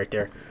gonna end it right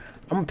there.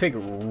 I'm gonna pick it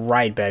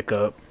right back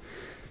up.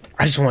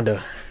 I just wanted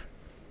to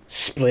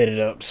split it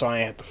up so I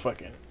ain't have to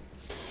fucking...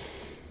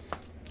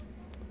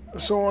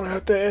 So I don't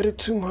have to edit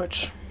too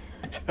much.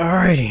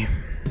 Alrighty.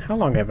 How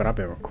long have I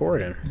been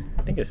recording?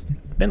 I think it's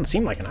been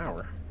seemed like an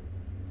hour.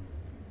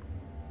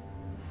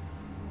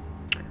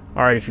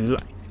 Alright, if you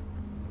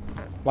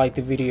like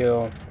the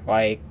video,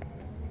 like,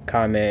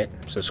 comment,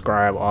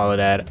 subscribe, all of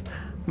that.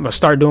 I'm gonna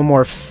start doing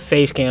more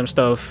face cam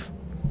stuff.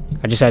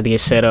 I just had to get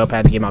set up,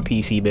 had to get my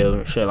PC built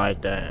and shit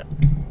like that.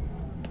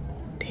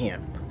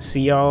 Damn.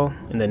 See y'all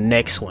in the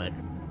next one.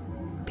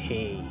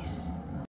 Peace.